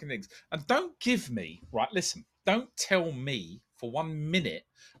basic fucking things. And don't give me, right, listen, don't tell me for 1 minute,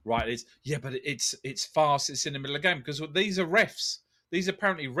 right, but it's fast, it's in the middle of the game, because these are refs. These are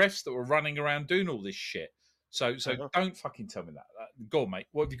apparently refs that were running around doing all this shit. So don't fucking tell me that. Go on, mate.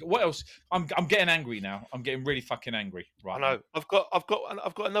 What else? I'm getting angry now. I'm getting really fucking angry. Right. I know. Now. I've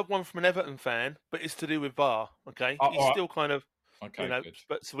got another one from an Everton fan, but it's to do with VAR. Okay, he's still kind of. Okay, good.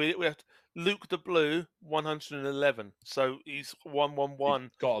 But so we have to, Luke the Blue 111. So he's 111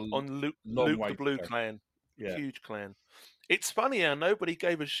 on Luke the Blue clan. Yeah. Huge clan. It's funny how nobody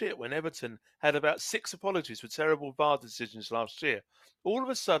gave a shit when Everton had about 6 apologies for terrible VAR decisions last year. All of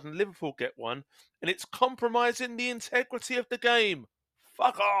a sudden, Liverpool get one, and it's compromising the integrity of the game.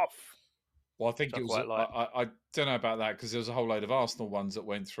 Fuck off. Well, I think it was. I don't know about that because there was a whole load of Arsenal ones that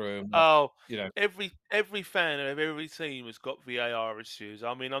went through. And, every fan of every team has got VAR issues.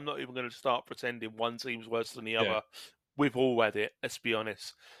 I mean, I'm not even going to start pretending one team's worse than the other. We've all had it. Let's be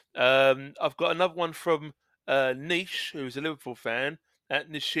honest. I've got another one from Niche, who's a Liverpool fan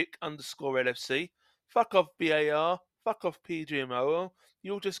at Nishik_LFC. Fuck off VAR. Fuck off PGMOL.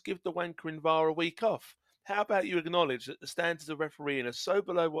 You'll just give the wanker in VAR a week off. How about you acknowledge that the standards of refereeing are so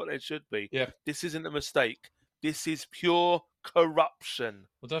below what they should be? Yeah. This isn't a mistake. This is pure corruption.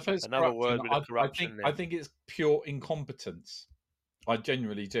 Well, don't say it's another word with a corruption. I think it's pure incompetence. I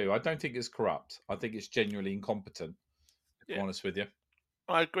genuinely do. I don't think it's corrupt. I think it's genuinely incompetent. To be honest with you.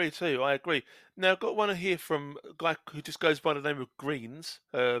 I agree too. I agree. Now, I've got one here from a guy who just goes by the name of Greens.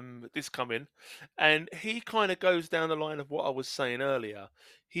 This coming, and he kind of goes down the line of what I was saying earlier.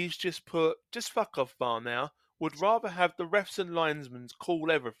 He's just put, just fuck off, VAR now. Would rather have the refs and linesmen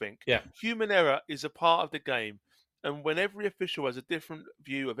call everything. Yeah. Human error is a part of the game, and when every official has a different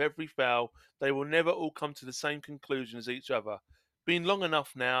view of every foul, they will never all come to the same conclusion as each other. Been long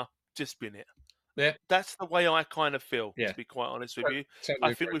enough now. Just bin it. Yeah, that's the way I kind of feel, to be quite honest with you.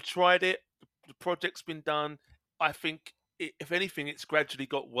 I think we've tried it. The project's been done. I think, if anything, it's gradually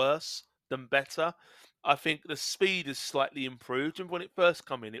got worse than better. I think the speed has slightly improved. And when it first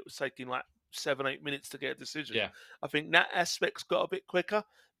came in, it was taking like 7-8 minutes to get a decision. Yeah. I think that aspect's got a bit quicker,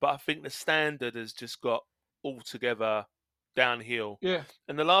 but I think the standard has just got altogether downhill. Yeah.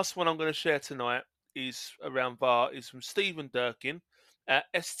 And the last one I'm going to share tonight is around VAR, is from Stephen Durkin.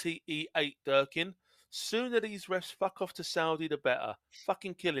 STE8 Durkin. Sooner these refs fuck off to Saudi, the better.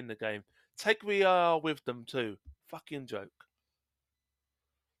 Fucking killing the game. Take VAR with them too. Fucking joke.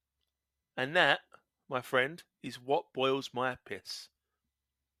 And that, my friend, is what boils my piss.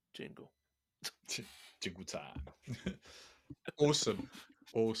 Jingle. Jingle time. Awesome.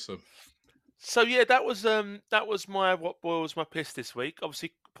 So yeah, that was my what boils my piss this week.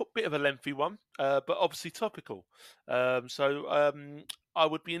 Obviously, a bit of a lengthy one, but obviously topical. I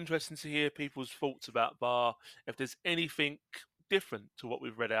would be interested to hear people's thoughts about VAR. If there's anything different to what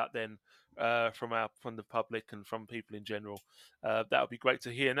we've read out then from the public and from people in general. That would be great to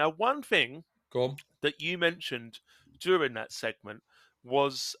hear. Now, one thing Go on. that you mentioned during that segment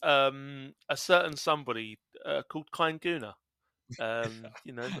was a certain somebody called Kind Guna.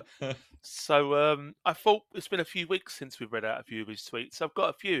 So I thought it's been a few weeks since we've read out a few of his tweets. I've got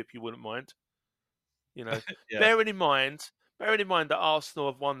a few, if you wouldn't mind. Yeah. Bearing in mind that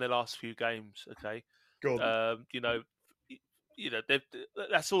Arsenal have won their last few games. Okay, Go on.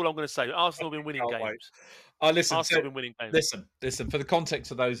 that's all I'm going to say. Arsenal have been winning Can't wait. games. Listen, Arsenal have been winning games. Listen. For the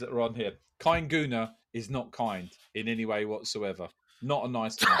context of those that are on here, Kind Guna is not kind in any way whatsoever. Not a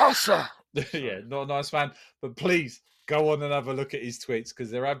nice man. Yeah, not a nice man. But please go on and have a look at his tweets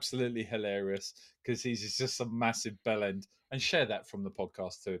because they're absolutely hilarious. Because he's just a massive bellend, and share that from the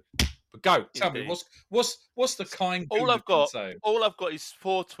podcast too. But go, tell me what's the Kind Guna all I've got is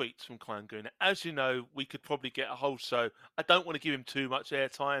 4 tweets from Kind Guna. As you know, we could probably get a whole show. I don't want to give him too much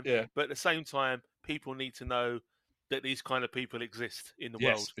airtime, but at the same time, people need to know that these kind of people exist in the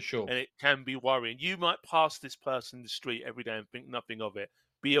world. Yes, for sure. And it can be worrying. You might pass this person in the street every day and think nothing of it.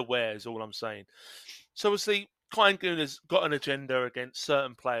 Be aware is all I'm saying. So obviously, Kind Guna's got an agenda against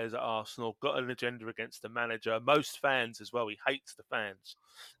certain players at Arsenal, got an agenda against the manager, most fans as well. He hates the fans.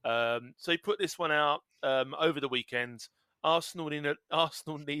 So he put this one out over the weekend. Arsenal need a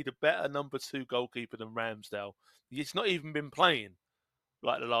better number 2 goalkeeper than Ramsdale. He's not even been playing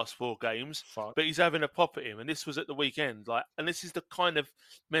like the last 4 games, but he's having a pop at him. And this was at the weekend. And this is the kind of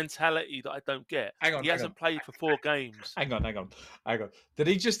mentality that I don't get. He hasn't played for 4 games. Hang on. Did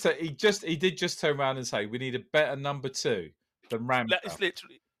he just turn around and say we need a better number 2 than Ramsdale? That is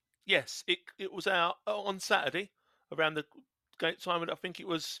literally, yes. It was out on Saturday around the time. I think it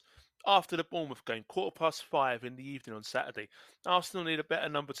was after the Bournemouth game, 5:15 in the evening on Saturday. Arsenal need a better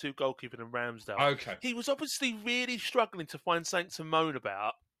number 2 goalkeeper than Ramsdale. Okay. He was obviously really struggling to find something to moan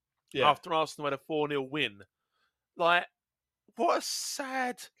about after Arsenal had a 4-0 win. Like, what a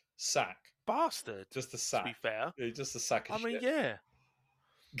sad sack bastard. Just a sack. To be fair. Yeah, just a sack of shit. Yeah.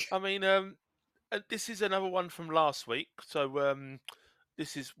 I mean, this is another one from last week. So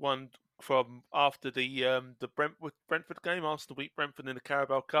this is one from after the Brentford game. Arsenal beat Brentford in the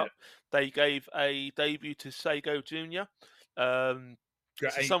Carabao Cup. Yeah. They gave a debut to Sago Jr. So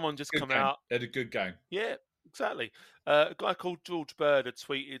someone just come out. They had a good game. Yeah, exactly. A guy called George Bird had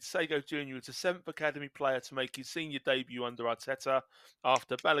tweeted, Sago Jr. is the 7th academy player to make his senior debut under Arteta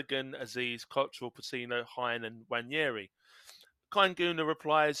after Balogun, Aziz, Cottrell, Patino, Hine and Wanyeri. Kind Guna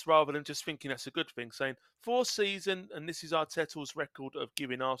replies, rather than just thinking that's a good thing, saying, 4 seasons, and this is Arteta's record of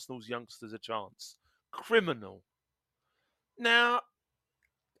giving Arsenal's youngsters a chance. Criminal. Now,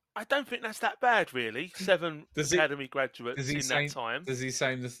 I don't think that's that bad, really. 7 academy graduates in that time. Does he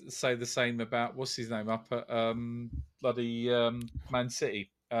say the same about, what's his name, up at bloody Man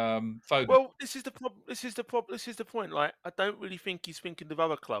City? Foden. Well, this is the problem. This is the point. Like, I don't really think he's thinking of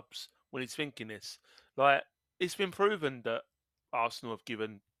other clubs when he's thinking this. Like, it's been proven that Arsenal have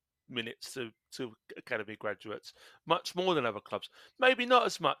given minutes to academy graduates, much more than other clubs. Maybe not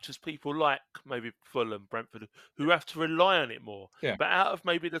as much as people like maybe Fulham, Brentford, who have to rely on it more. Yeah. But out of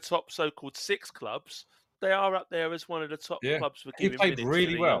maybe the top so-called 6 clubs, they are up there as one of the top clubs for giving minutes. He played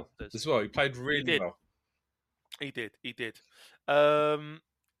really well youngsters. as well. He played really well. He did. He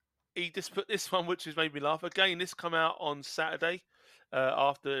just put this one, which has made me laugh. Again, this come out on Saturday.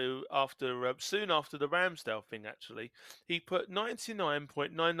 Soon after the Ramsdale thing, actually, he put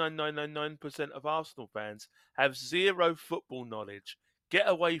 99.99999% of Arsenal fans have zero football knowledge. Get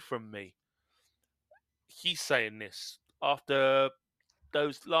away from me. He's saying this after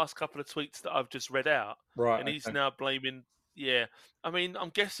those last couple of tweets that I've just read out, right? And he's now blaming. Yeah, I mean, I'm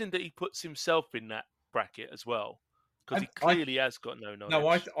guessing that he puts himself in that bracket as well. Because he clearly has got no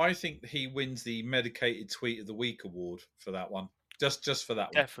knowledge. No, I think he wins the Medicated Tweet of the Week award for that one. Just for that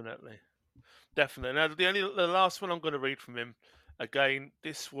one. Definitely. Now, the last one I'm going to read from him, again,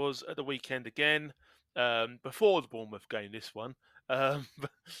 this was at the weekend again, before the Bournemouth game, this one.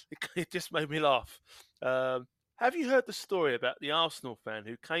 It just made me laugh. Have you heard the story about the Arsenal fan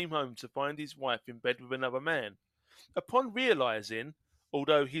who came home to find his wife in bed with another man? Upon realising,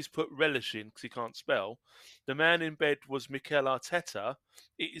 although he's put relish in because he can't spell, the man in bed was Mikel Arteta,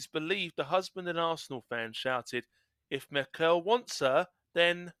 it is believed the husband and Arsenal fan shouted, if Mikel wants her,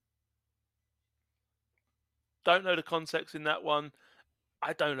 then... Don't know the context in that one.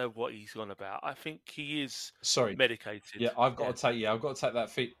 I don't know what he's on about. I think he is medicated. Yeah, I've got to take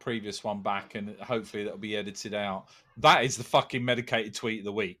that previous one back, and hopefully that'll be edited out. That is the fucking medicated tweet of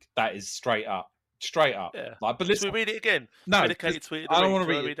the week. That is straight up. Yeah. But listen, should we read it again? No, medicated tweet of the I don't week. want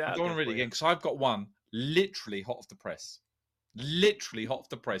to read it. I don't want to read it again because I've got one literally hot off the press. literally hot off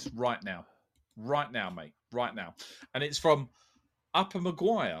the press right now, mate, right now, and it's from Upper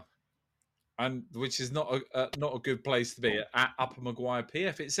Maguire, and which is not a good place to be at Upper Maguire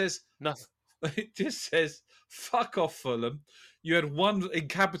PF. It says Nothing. it just says fuck off Fulham. You had one in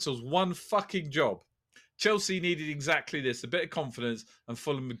capitals, one fucking job. Chelsea needed exactly this, a bit of confidence, and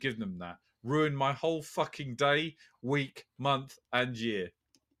Fulham would give them that. Ruined my whole fucking day, week, month, and year.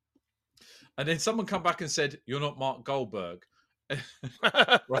 And then someone come back and said, "You're not Mark Goldberg."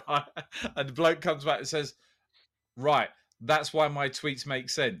 Right. And the bloke comes back and says, "Right, that's why my tweets make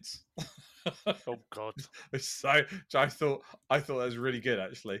sense." Oh God! So I thought that was really good,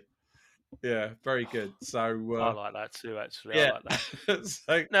 actually. Yeah, very good. So I like that too. Actually, yeah. I like that.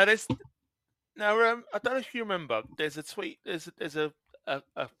 So, Now I don't know if you remember. There's a tweet. There's an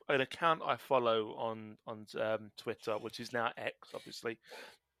account I follow on Twitter, which is now X, obviously,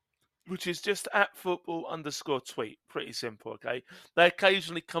 which is just at football_tweet. Pretty simple. Okay, they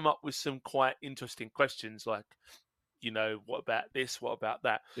occasionally come up with some quite interesting questions, like, what about this? What about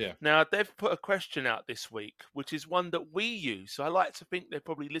that? yeah. Now, they've put a question out this week, which is one that we use. So I like to think they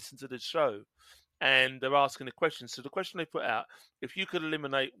probably listen to the show and they're asking a question. So the question they put out, if you could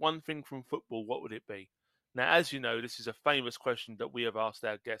eliminate one thing from football, what would it be? Now, as you know, this is a famous question that we have asked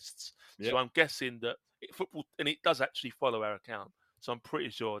our guests. Yep. So I'm guessing that football, and it does actually follow our account. So I'm pretty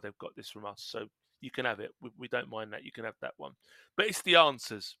sure they've got this from us. So you can have it. We don't mind that. You can have that one. But it's the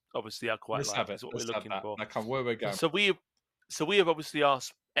answers, obviously, I quite Let's like. have it. Is what Let's we're have looking that. for. Okay, where we're going. So we have obviously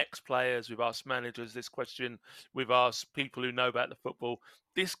asked ex-players, we've asked managers this question, we've asked people who know about the football.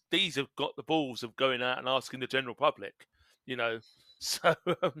 These have got the balls of going out and asking the general public, So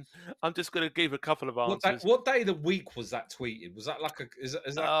I'm just going to give a couple of answers. What day of the week was that tweeted? Was that like is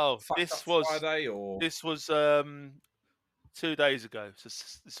that this was Friday or this was 2 days ago. So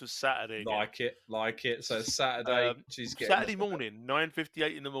this was Saturday. Like it. So Saturday, Saturday morning,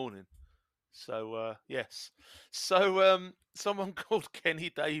 9:58 in the morning. So yes. So someone called Kenny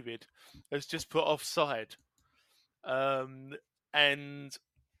David has just put offside, and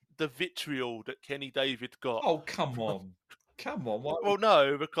the vitriol that Kenny David got. Oh come on, come on! What? Well,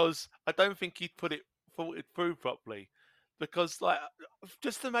 no, because I don't think he'd thought it through properly. Because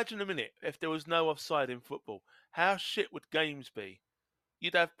just imagine a minute if there was no offside in football, how shit would games be?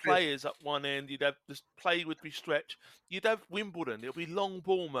 You'd have players up one end. You'd have the play would be stretched. You'd have Wimbledon. It'll be long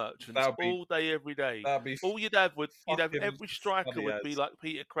ball merchants all day, every day. All you'd have every striker would be like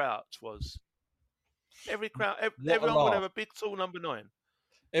Peter Crouch was. Everyone would have a big tall number 9.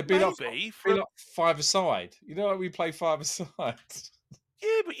 It'd be like five-a-side. You know, like we play five-a-side.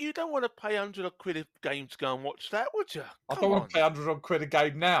 Yeah, but you don't want to pay £100 a game to go and watch that, would you? I don't want to pay £100 a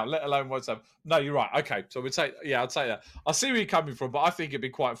game now, let alone watch them. No, you're right. Okay, so I'd say that. I see where you're coming from, but I think it'd be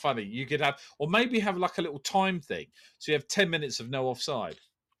quite funny. You could have, or maybe have like a little time thing. So you have 10 minutes of no offside.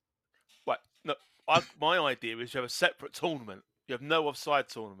 Right. No, my idea is you have a separate tournament. You have no offside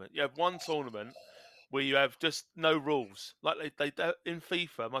tournament. You have one tournament where you have just no rules. Like they in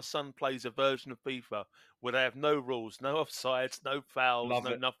FIFA, my son plays a version of FIFA where they have no rules, no offsides, no fouls,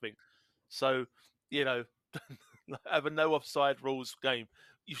 nothing. So, have a no offside rules game.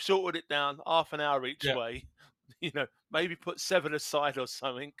 You've sorted it down half an hour each way. Maybe put 7 aside or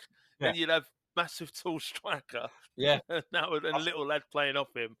something. Yeah. Then you'd have massive tall striker. Yeah. and a little lad playing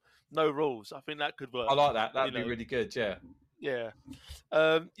off him. No rules. I think that could work. I like that. That'd be really good, yeah. Yeah.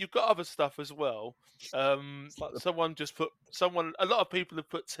 You've got other stuff as well. A lot of people have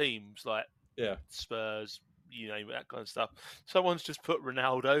put teams like Spurs, you name it, that kind of stuff. Someone's just put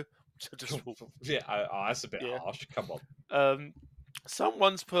Ronaldo. That's a bit harsh. Come on.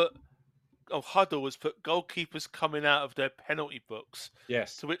 Someone's put Huddle has put goalkeepers coming out of their penalty books.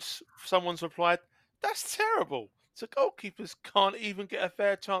 Yes. To which someone's replied, "That's terrible. So goalkeepers can't even get a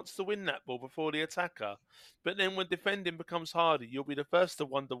fair chance to win that ball before the attacker. But then when defending becomes harder, you'll be the first to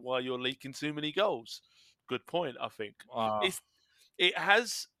wonder why you're leaking too many goals." Good point, I think. It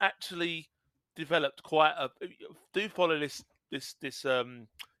has actually developed quite a... Do follow this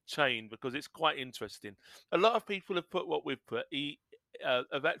chain because it's quite interesting. A lot of people have put what we've put.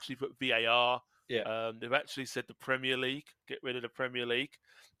 Have actually put VAR. Yeah. They've actually said the Premier League. Get rid of the Premier League.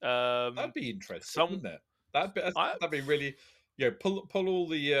 That'd be interesting, wouldn't it? That'd be really, pull all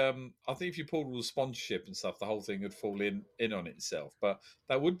the. I think if you pulled all the sponsorship and stuff, the whole thing would fall in on itself. But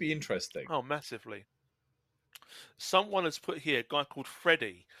that would be interesting. Oh, massively. Someone has put here a guy called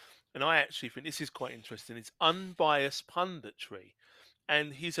Freddie, and I actually think this is quite interesting. It's unbiased punditry,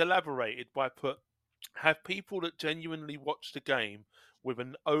 and he's elaborated by have people that genuinely watch the game with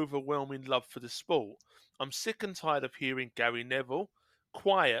an overwhelming love for the sport. I'm sick and tired of hearing Gary Neville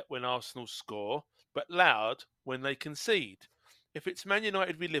quiet when Arsenal score, but loud when they concede. If it's Man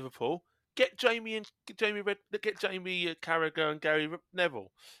United v Liverpool, get Jamie Carragher and Gary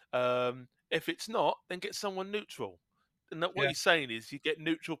Neville. If it's not, then get someone neutral. And what Yeah. he's saying is you get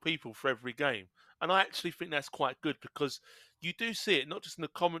neutral people for every game. And I actually think that's quite good because you do see it not just in the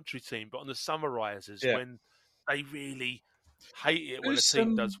commentary team, but on the summarisers when they really hate it when a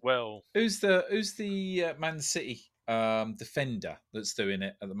team does well. Who's the Man City defender that's doing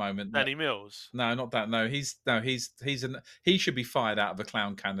it at the moment? Danny Mills. No, not that. No, he should be fired out of a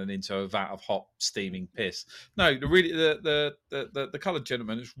clown cannon into a vat of hot steaming piss. No, the coloured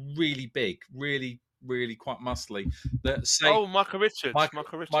gentleman is really big, really quite muscly. Michael Richards.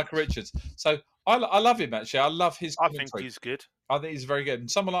 Michael Richards. So I love him actually. I love his commentary. I think he's good. I think he's very good.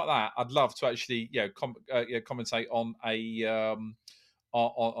 And someone like that, I'd love to actually commentate on on an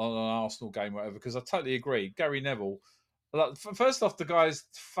Arsenal game, or whatever. Because I totally agree. Gary Neville. First off, the guy's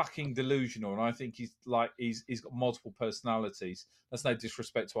fucking delusional, and I think he's got multiple personalities. That's no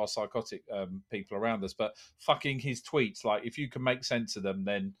disrespect to our psychotic people around us, but fucking his tweets, like if you can make sense of them,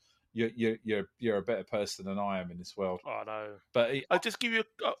 then you're a better person than I am in this world. I know, but I'll just give you a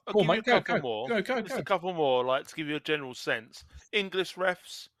couple more. Just a couple more, like to give you a general sense. English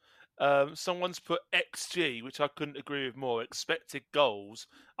refs. Someone's put XG, which I couldn't agree with more. Expected goals.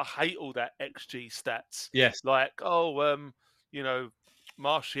 I hate all that XG stats. Yes. Like,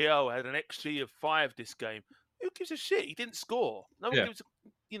 Martial had an XG of 5 this game. Who gives a shit? He didn't score. No one gives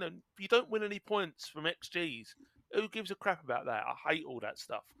you don't win any points from XGs. Who gives a crap about that? I hate all that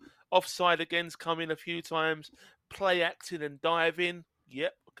stuff. Offside again's come in a few times. Play acting and diving.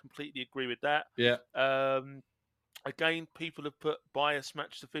 Yep, I completely agree with that. Yeah. Again, people have put biased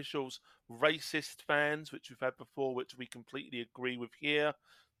match officials, racist fans, which we've had before, which we completely agree with here.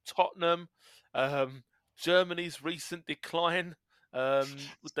 Tottenham, Germany's recent decline.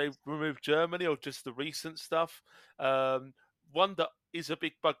 Would they remove Germany or just the recent stuff? One that is a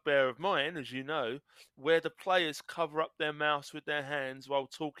big bugbear of mine, as you know, where the players cover up their mouths with their hands while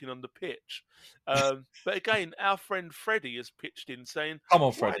talking on the pitch. But again, our friend Freddie has pitched in saying, "Come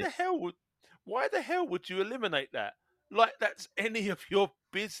on, Freddie. Why the hell would you eliminate that? Like that's any of your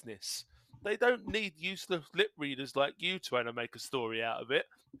business. They don't need useless lip readers like you trying to make a story out of it."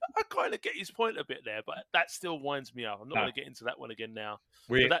 I kind of get his point a bit there, but that still winds me up. I'm not going to get into that one again now.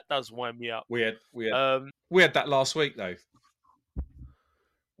 But that does wind me up. We had that last week, though.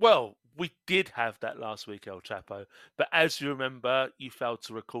 Well, we did have that last week, El Chapo. But as you remember, you failed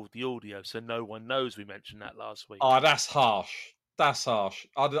to record the audio, so no one knows we mentioned that last week. Oh, that's harsh. That's harsh.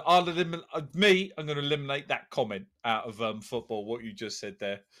 I'm going to eliminate that comment out of football. What you just said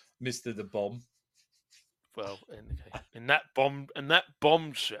there, Mister the Bomb. Well, in that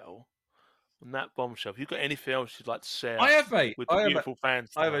bombshell. Have you got anything else you'd like to share? I have, mate. With the beautiful fans.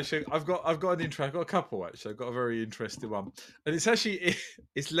 I have actually. I've got an intro. I've got a couple actually. I've got a very interesting one, and it's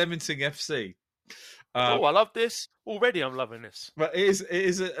Leamington FC. I love this already. I'm loving this. But it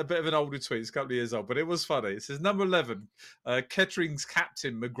is a bit of an older tweet. It's a couple of years old, but it was funny. It says number 11, Kettering's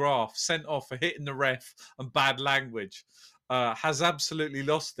captain McGrath sent off for hitting the ref and bad language. Has absolutely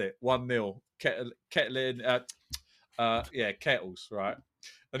lost it. 1-0. Kettles, right?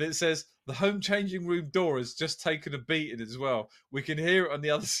 And it says the home changing room door has just taken a beating as well. We can hear it on the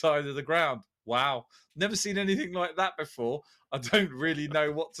other side of the ground. Wow. Never seen anything like that before. I don't really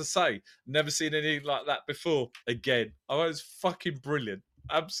know what to say. Never seen anything like that before. Again, I was fucking brilliant.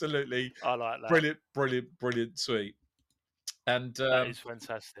 Absolutely. I like that. Brilliant tweet. And that is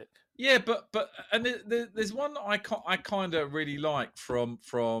fantastic. Yeah, but there's one I kind of really like from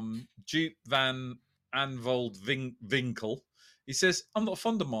Duke van Anvold Winkel. He says, "I'm not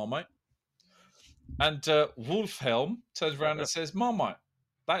fond of Marmite." And Wolfhelm turns around and says, "Marmite,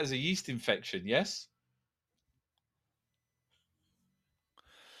 that is a yeast infection, yes?"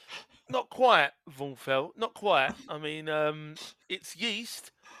 Not quite, Wolfhelm. Not quite. I mean, it's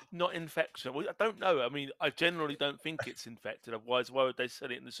yeast, not infection. Well, I don't know. I mean, I generally don't think it's infected. Otherwise, why would they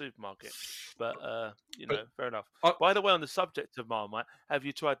sell it in the supermarket? But fair enough. By the way, on the subject of Marmite, have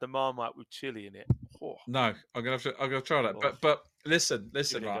you tried the Marmite with chili in it? Oh. No, I'm gonna try that. Oh. But listen,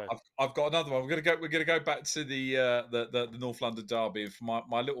 right? I've got another one. We're gonna go back to the North London derby for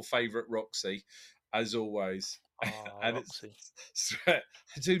my little favourite Roxy, as always. And Roxy. I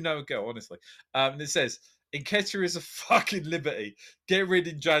do know a girl, honestly. And it says, Nketiah is a fucking liberty. Get rid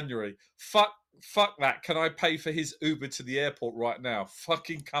in January. Fuck that. Can I pay for his Uber to the airport right now?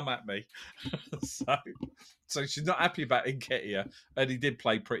 Fucking come at me. So she's not happy about Nketiah, and he did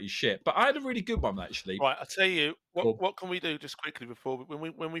play pretty shit. But I had a really good one, actually. Right, I'll tell you, what can we do just quickly before,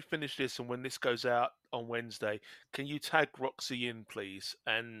 when we finish this and when this goes out on Wednesday, can you tag Roxy in, please?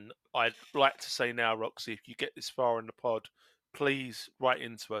 And I'd like to say now, Roxy, if you get this far in the pod, please write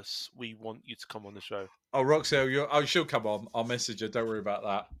into us. We want you to come on the show. Oh, Roxy, she'll come on. I'll message her. Don't worry about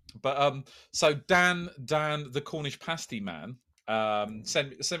that. But so Dan, the Cornish pasty man,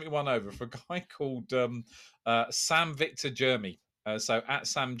 sent me one over for a guy called Sam Victor Jeremy. So at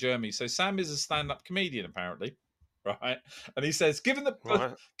Sam Jeremy. So Sam is a stand-up comedian apparently, right? And he says, given that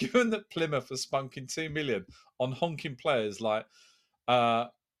Plymouth are spunking 2 million on honking players like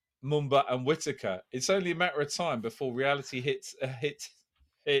Mumba and Whitaker, it's only a matter of time before reality hits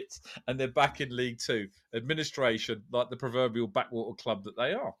and they're back in League Two. Administration, like the proverbial backwater club that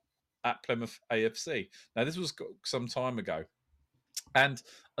they are, at Plymouth AFC. Now, this was some time ago, and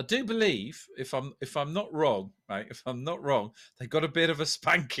I do believe, if I'm not wrong, mate, they got a bit of a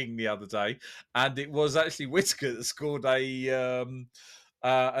spanking the other day, and it was actually Whitaker that scored a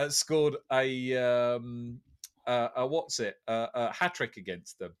hat trick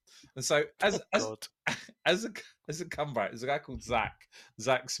against them. And so as a comeback, there's a guy called Zach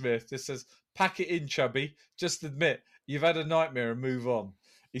Smith. Just says, pack it in, chubby. Just admit you've had a nightmare and move on.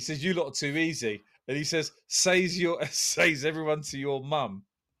 He says, you lot are too easy. And he says, says everyone to your mum.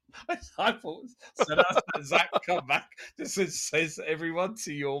 I thought, so that's Zach comeback. Just says everyone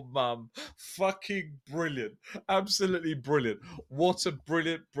to your mum. Fucking brilliant. Absolutely brilliant. What a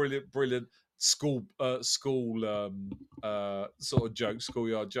brilliant school sort of joke,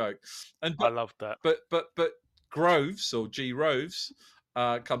 schoolyard joke. And I love that. But Groves or G Roves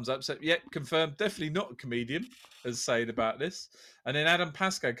comes up, said, "Yep, confirmed. Definitely not a comedian," as saying about this. And then Adam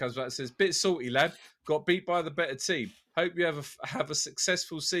Pascoe comes back and says, "Bit salty, lad. Got beat by the better team. Hope you have a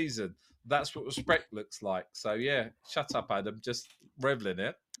successful season. That's what respect looks like." So yeah, shut up, Adam. Just reveling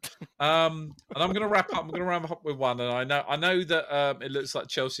it. And I'm going to wrap up. I'm going to wrap up with one. And I know that it looks like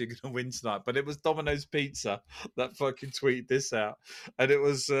Chelsea are going to win tonight, but it was Domino's Pizza that fucking tweeted this out, and it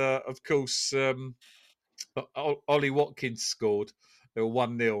was, of course, Ollie Watkins scored. They were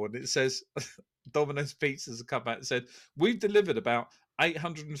 1-0, and it says Domino's Pizzas have come out and said, "We've delivered about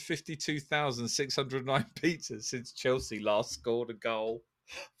 852,609 pizzas since Chelsea last scored a goal."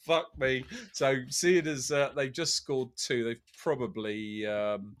 Fuck me. So seeing as they've just scored 2, they've probably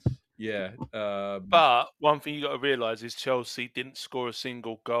but one thing you got to realise is Chelsea didn't score a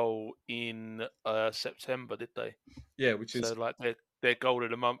single goal in September, did they? Yeah, which is so like their goal of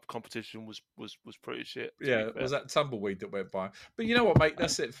the month competition was pretty shit. Yeah, it was that tumbleweed that went by. But you know what, mate?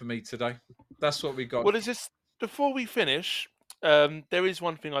 That's it for me today. That's what we got. Well, is this before we finish? There is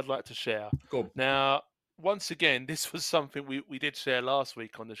one thing I'd like to share. Go on. Now, once again, this was something we did share last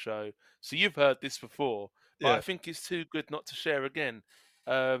week on the show. So you've heard this before, but Yeah. I think it's too good not to share again.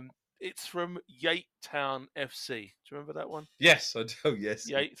 It's from Yatetown FC. Do you remember that one? Yes, I do. Yes.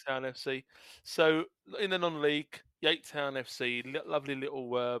 Yatetown FC. So in the non-league, Yatetown FC, lovely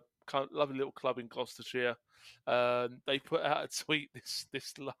little club in Gloucestershire. They put out a tweet this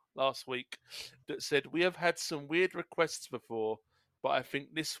last week that said, "We have had some weird requests before, but I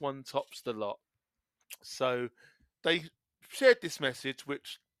think this one tops the lot." So they shared this message,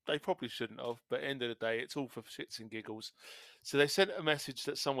 which they probably shouldn't have, but at the end of the day, it's all for shits and giggles. So they sent a message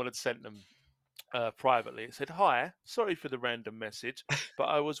that someone had sent them privately. It said, "Hi, sorry for the random message, but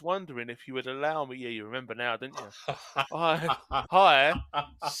I was wondering if you would allow me..." Yeah, you remember now, didn't you? Hi,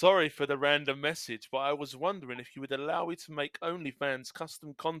 sorry for the random message, but I was wondering if you would allow me to make OnlyFans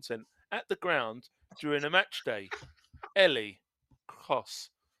custom content at the ground during a match day. Ellie,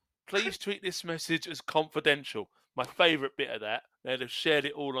 Cross. Please treat this message as confidential. My favourite bit of that, they'd have shared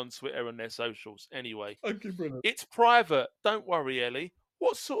it all on Twitter and their socials. Anyway, Okay, brilliant. It's private. Don't worry, Ellie.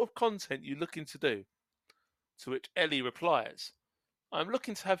 What sort of content you looking to do? To which Ellie replies, "I'm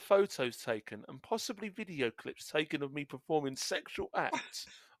looking to have photos taken and possibly video clips taken of me performing sexual acts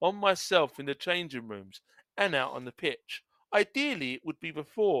on myself in the changing rooms and out on the pitch. Ideally, it would be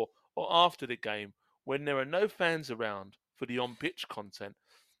before or after the game when there are no fans around for the on-pitch content.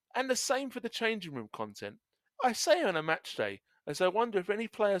 And the same for the changing room content. I say on a match day, as I wonder if any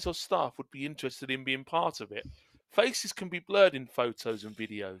players or staff would be interested in being part of it. Faces can be blurred in photos and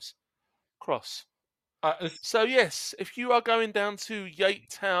videos." Cross. So yes, if you are going down to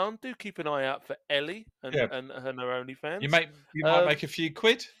Yatetown, do keep an eye out for Ellie and her OnlyFans. You might make a few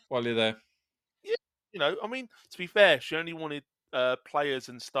quid while you're there. Yeah, I mean, to be fair, she only wanted players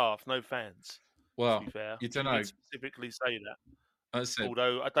and staff, no fans. Well, to be fair, you don't she know. did specifically say that. That's it.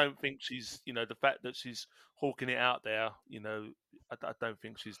 Although I don't think she's, the fact that she's hawking it out there, I don't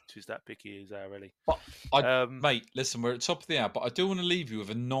think she's that picky, is Ellie. Mate, listen, we're at the top of the hour, but I do want to leave you with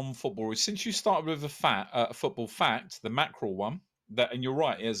a non-football. Since you started with a football fact, the mackerel one, and you're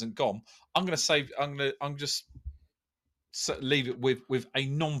right, it hasn't gone. I'm going to just leave it with a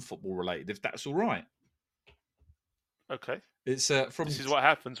non-football related, if that's all right. Okay. It's from. This is what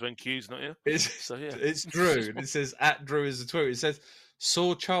happens when Q's not here. It's Drew. And it says at Drew is the Twitter. It says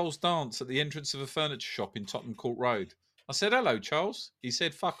saw Charles dance at the entrance of a furniture shop in Tottenham Court Road. I said hello, Charles. He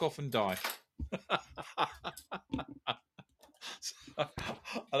said fuck off and die.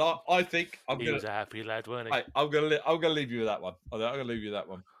 And I think he was a happy lad, weren't he? I'm gonna leave you with that one. I'm gonna leave you with that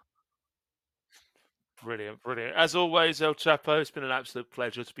one. Brilliant. As always, El Chapo, it's been an absolute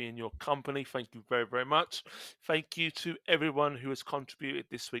pleasure to be in your company. Thank you very, very much. Thank you to everyone who has contributed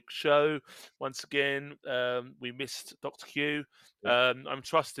this week's show. Once again, we missed Dr. Q. I'm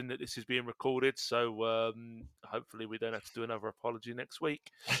trusting that this is being recorded, so hopefully we don't have to do another apology next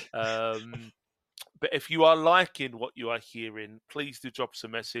week. But if you are liking what you are hearing, please do drop us a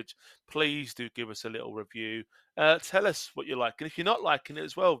message. Please do give us a little review. Tell us what you like. And if you're not liking it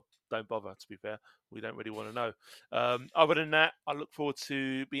as well, don't bother, to be fair. We don't really want to know. Other than that, I look forward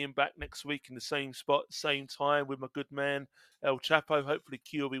to being back next week in the same spot, same time with my good man, El Chapo. Hopefully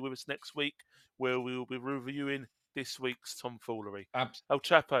Q will be with us next week, where we will be reviewing this week's tomfoolery. El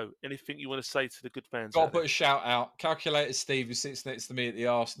Chapo, anything you want to say to the good fans? Got to put a shout out. Calculator Steve, who sits next to me at the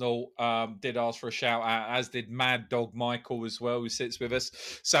Arsenal, did ask for a shout out, as did Mad Dog Michael as well, who sits with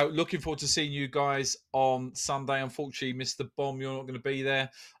us. So looking forward to seeing you guys on Sunday. Unfortunately, Mr. Bomb, you're not going to be there.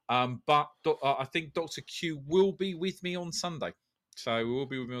 But I think Dr. Q will be with me on Sunday. So we will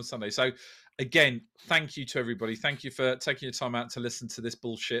be with me on Sunday. So again, thank you to everybody. Thank you for taking your time out to listen to this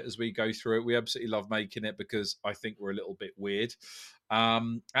bullshit as we go through it. We absolutely love making it because I think we're a little bit weird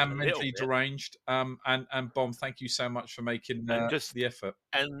and mentally deranged. And Bomb, thank you so much for making the effort.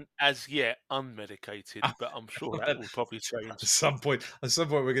 And as yet, unmedicated, but I'm sure that will probably change. At some point,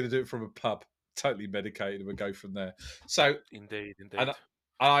 we're going to do it from a pub, totally medicated, and we'll go from there. So, Indeed. And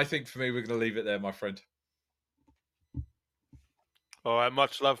I think for me, we're going to leave it there, my friend. All right,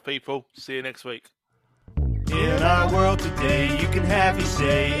 much love, people. See you next week. In our world today, you can have your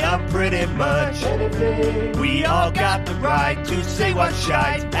say of pretty much anything. We all got the right to say what's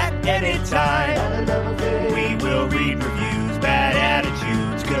shite at any time. We will read reviews, bad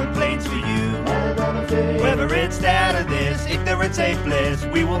attitudes, complaints for you. Whether it's that or this, ignorance ain't bliss.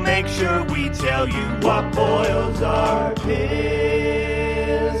 We will make sure we tell you what boils our piss.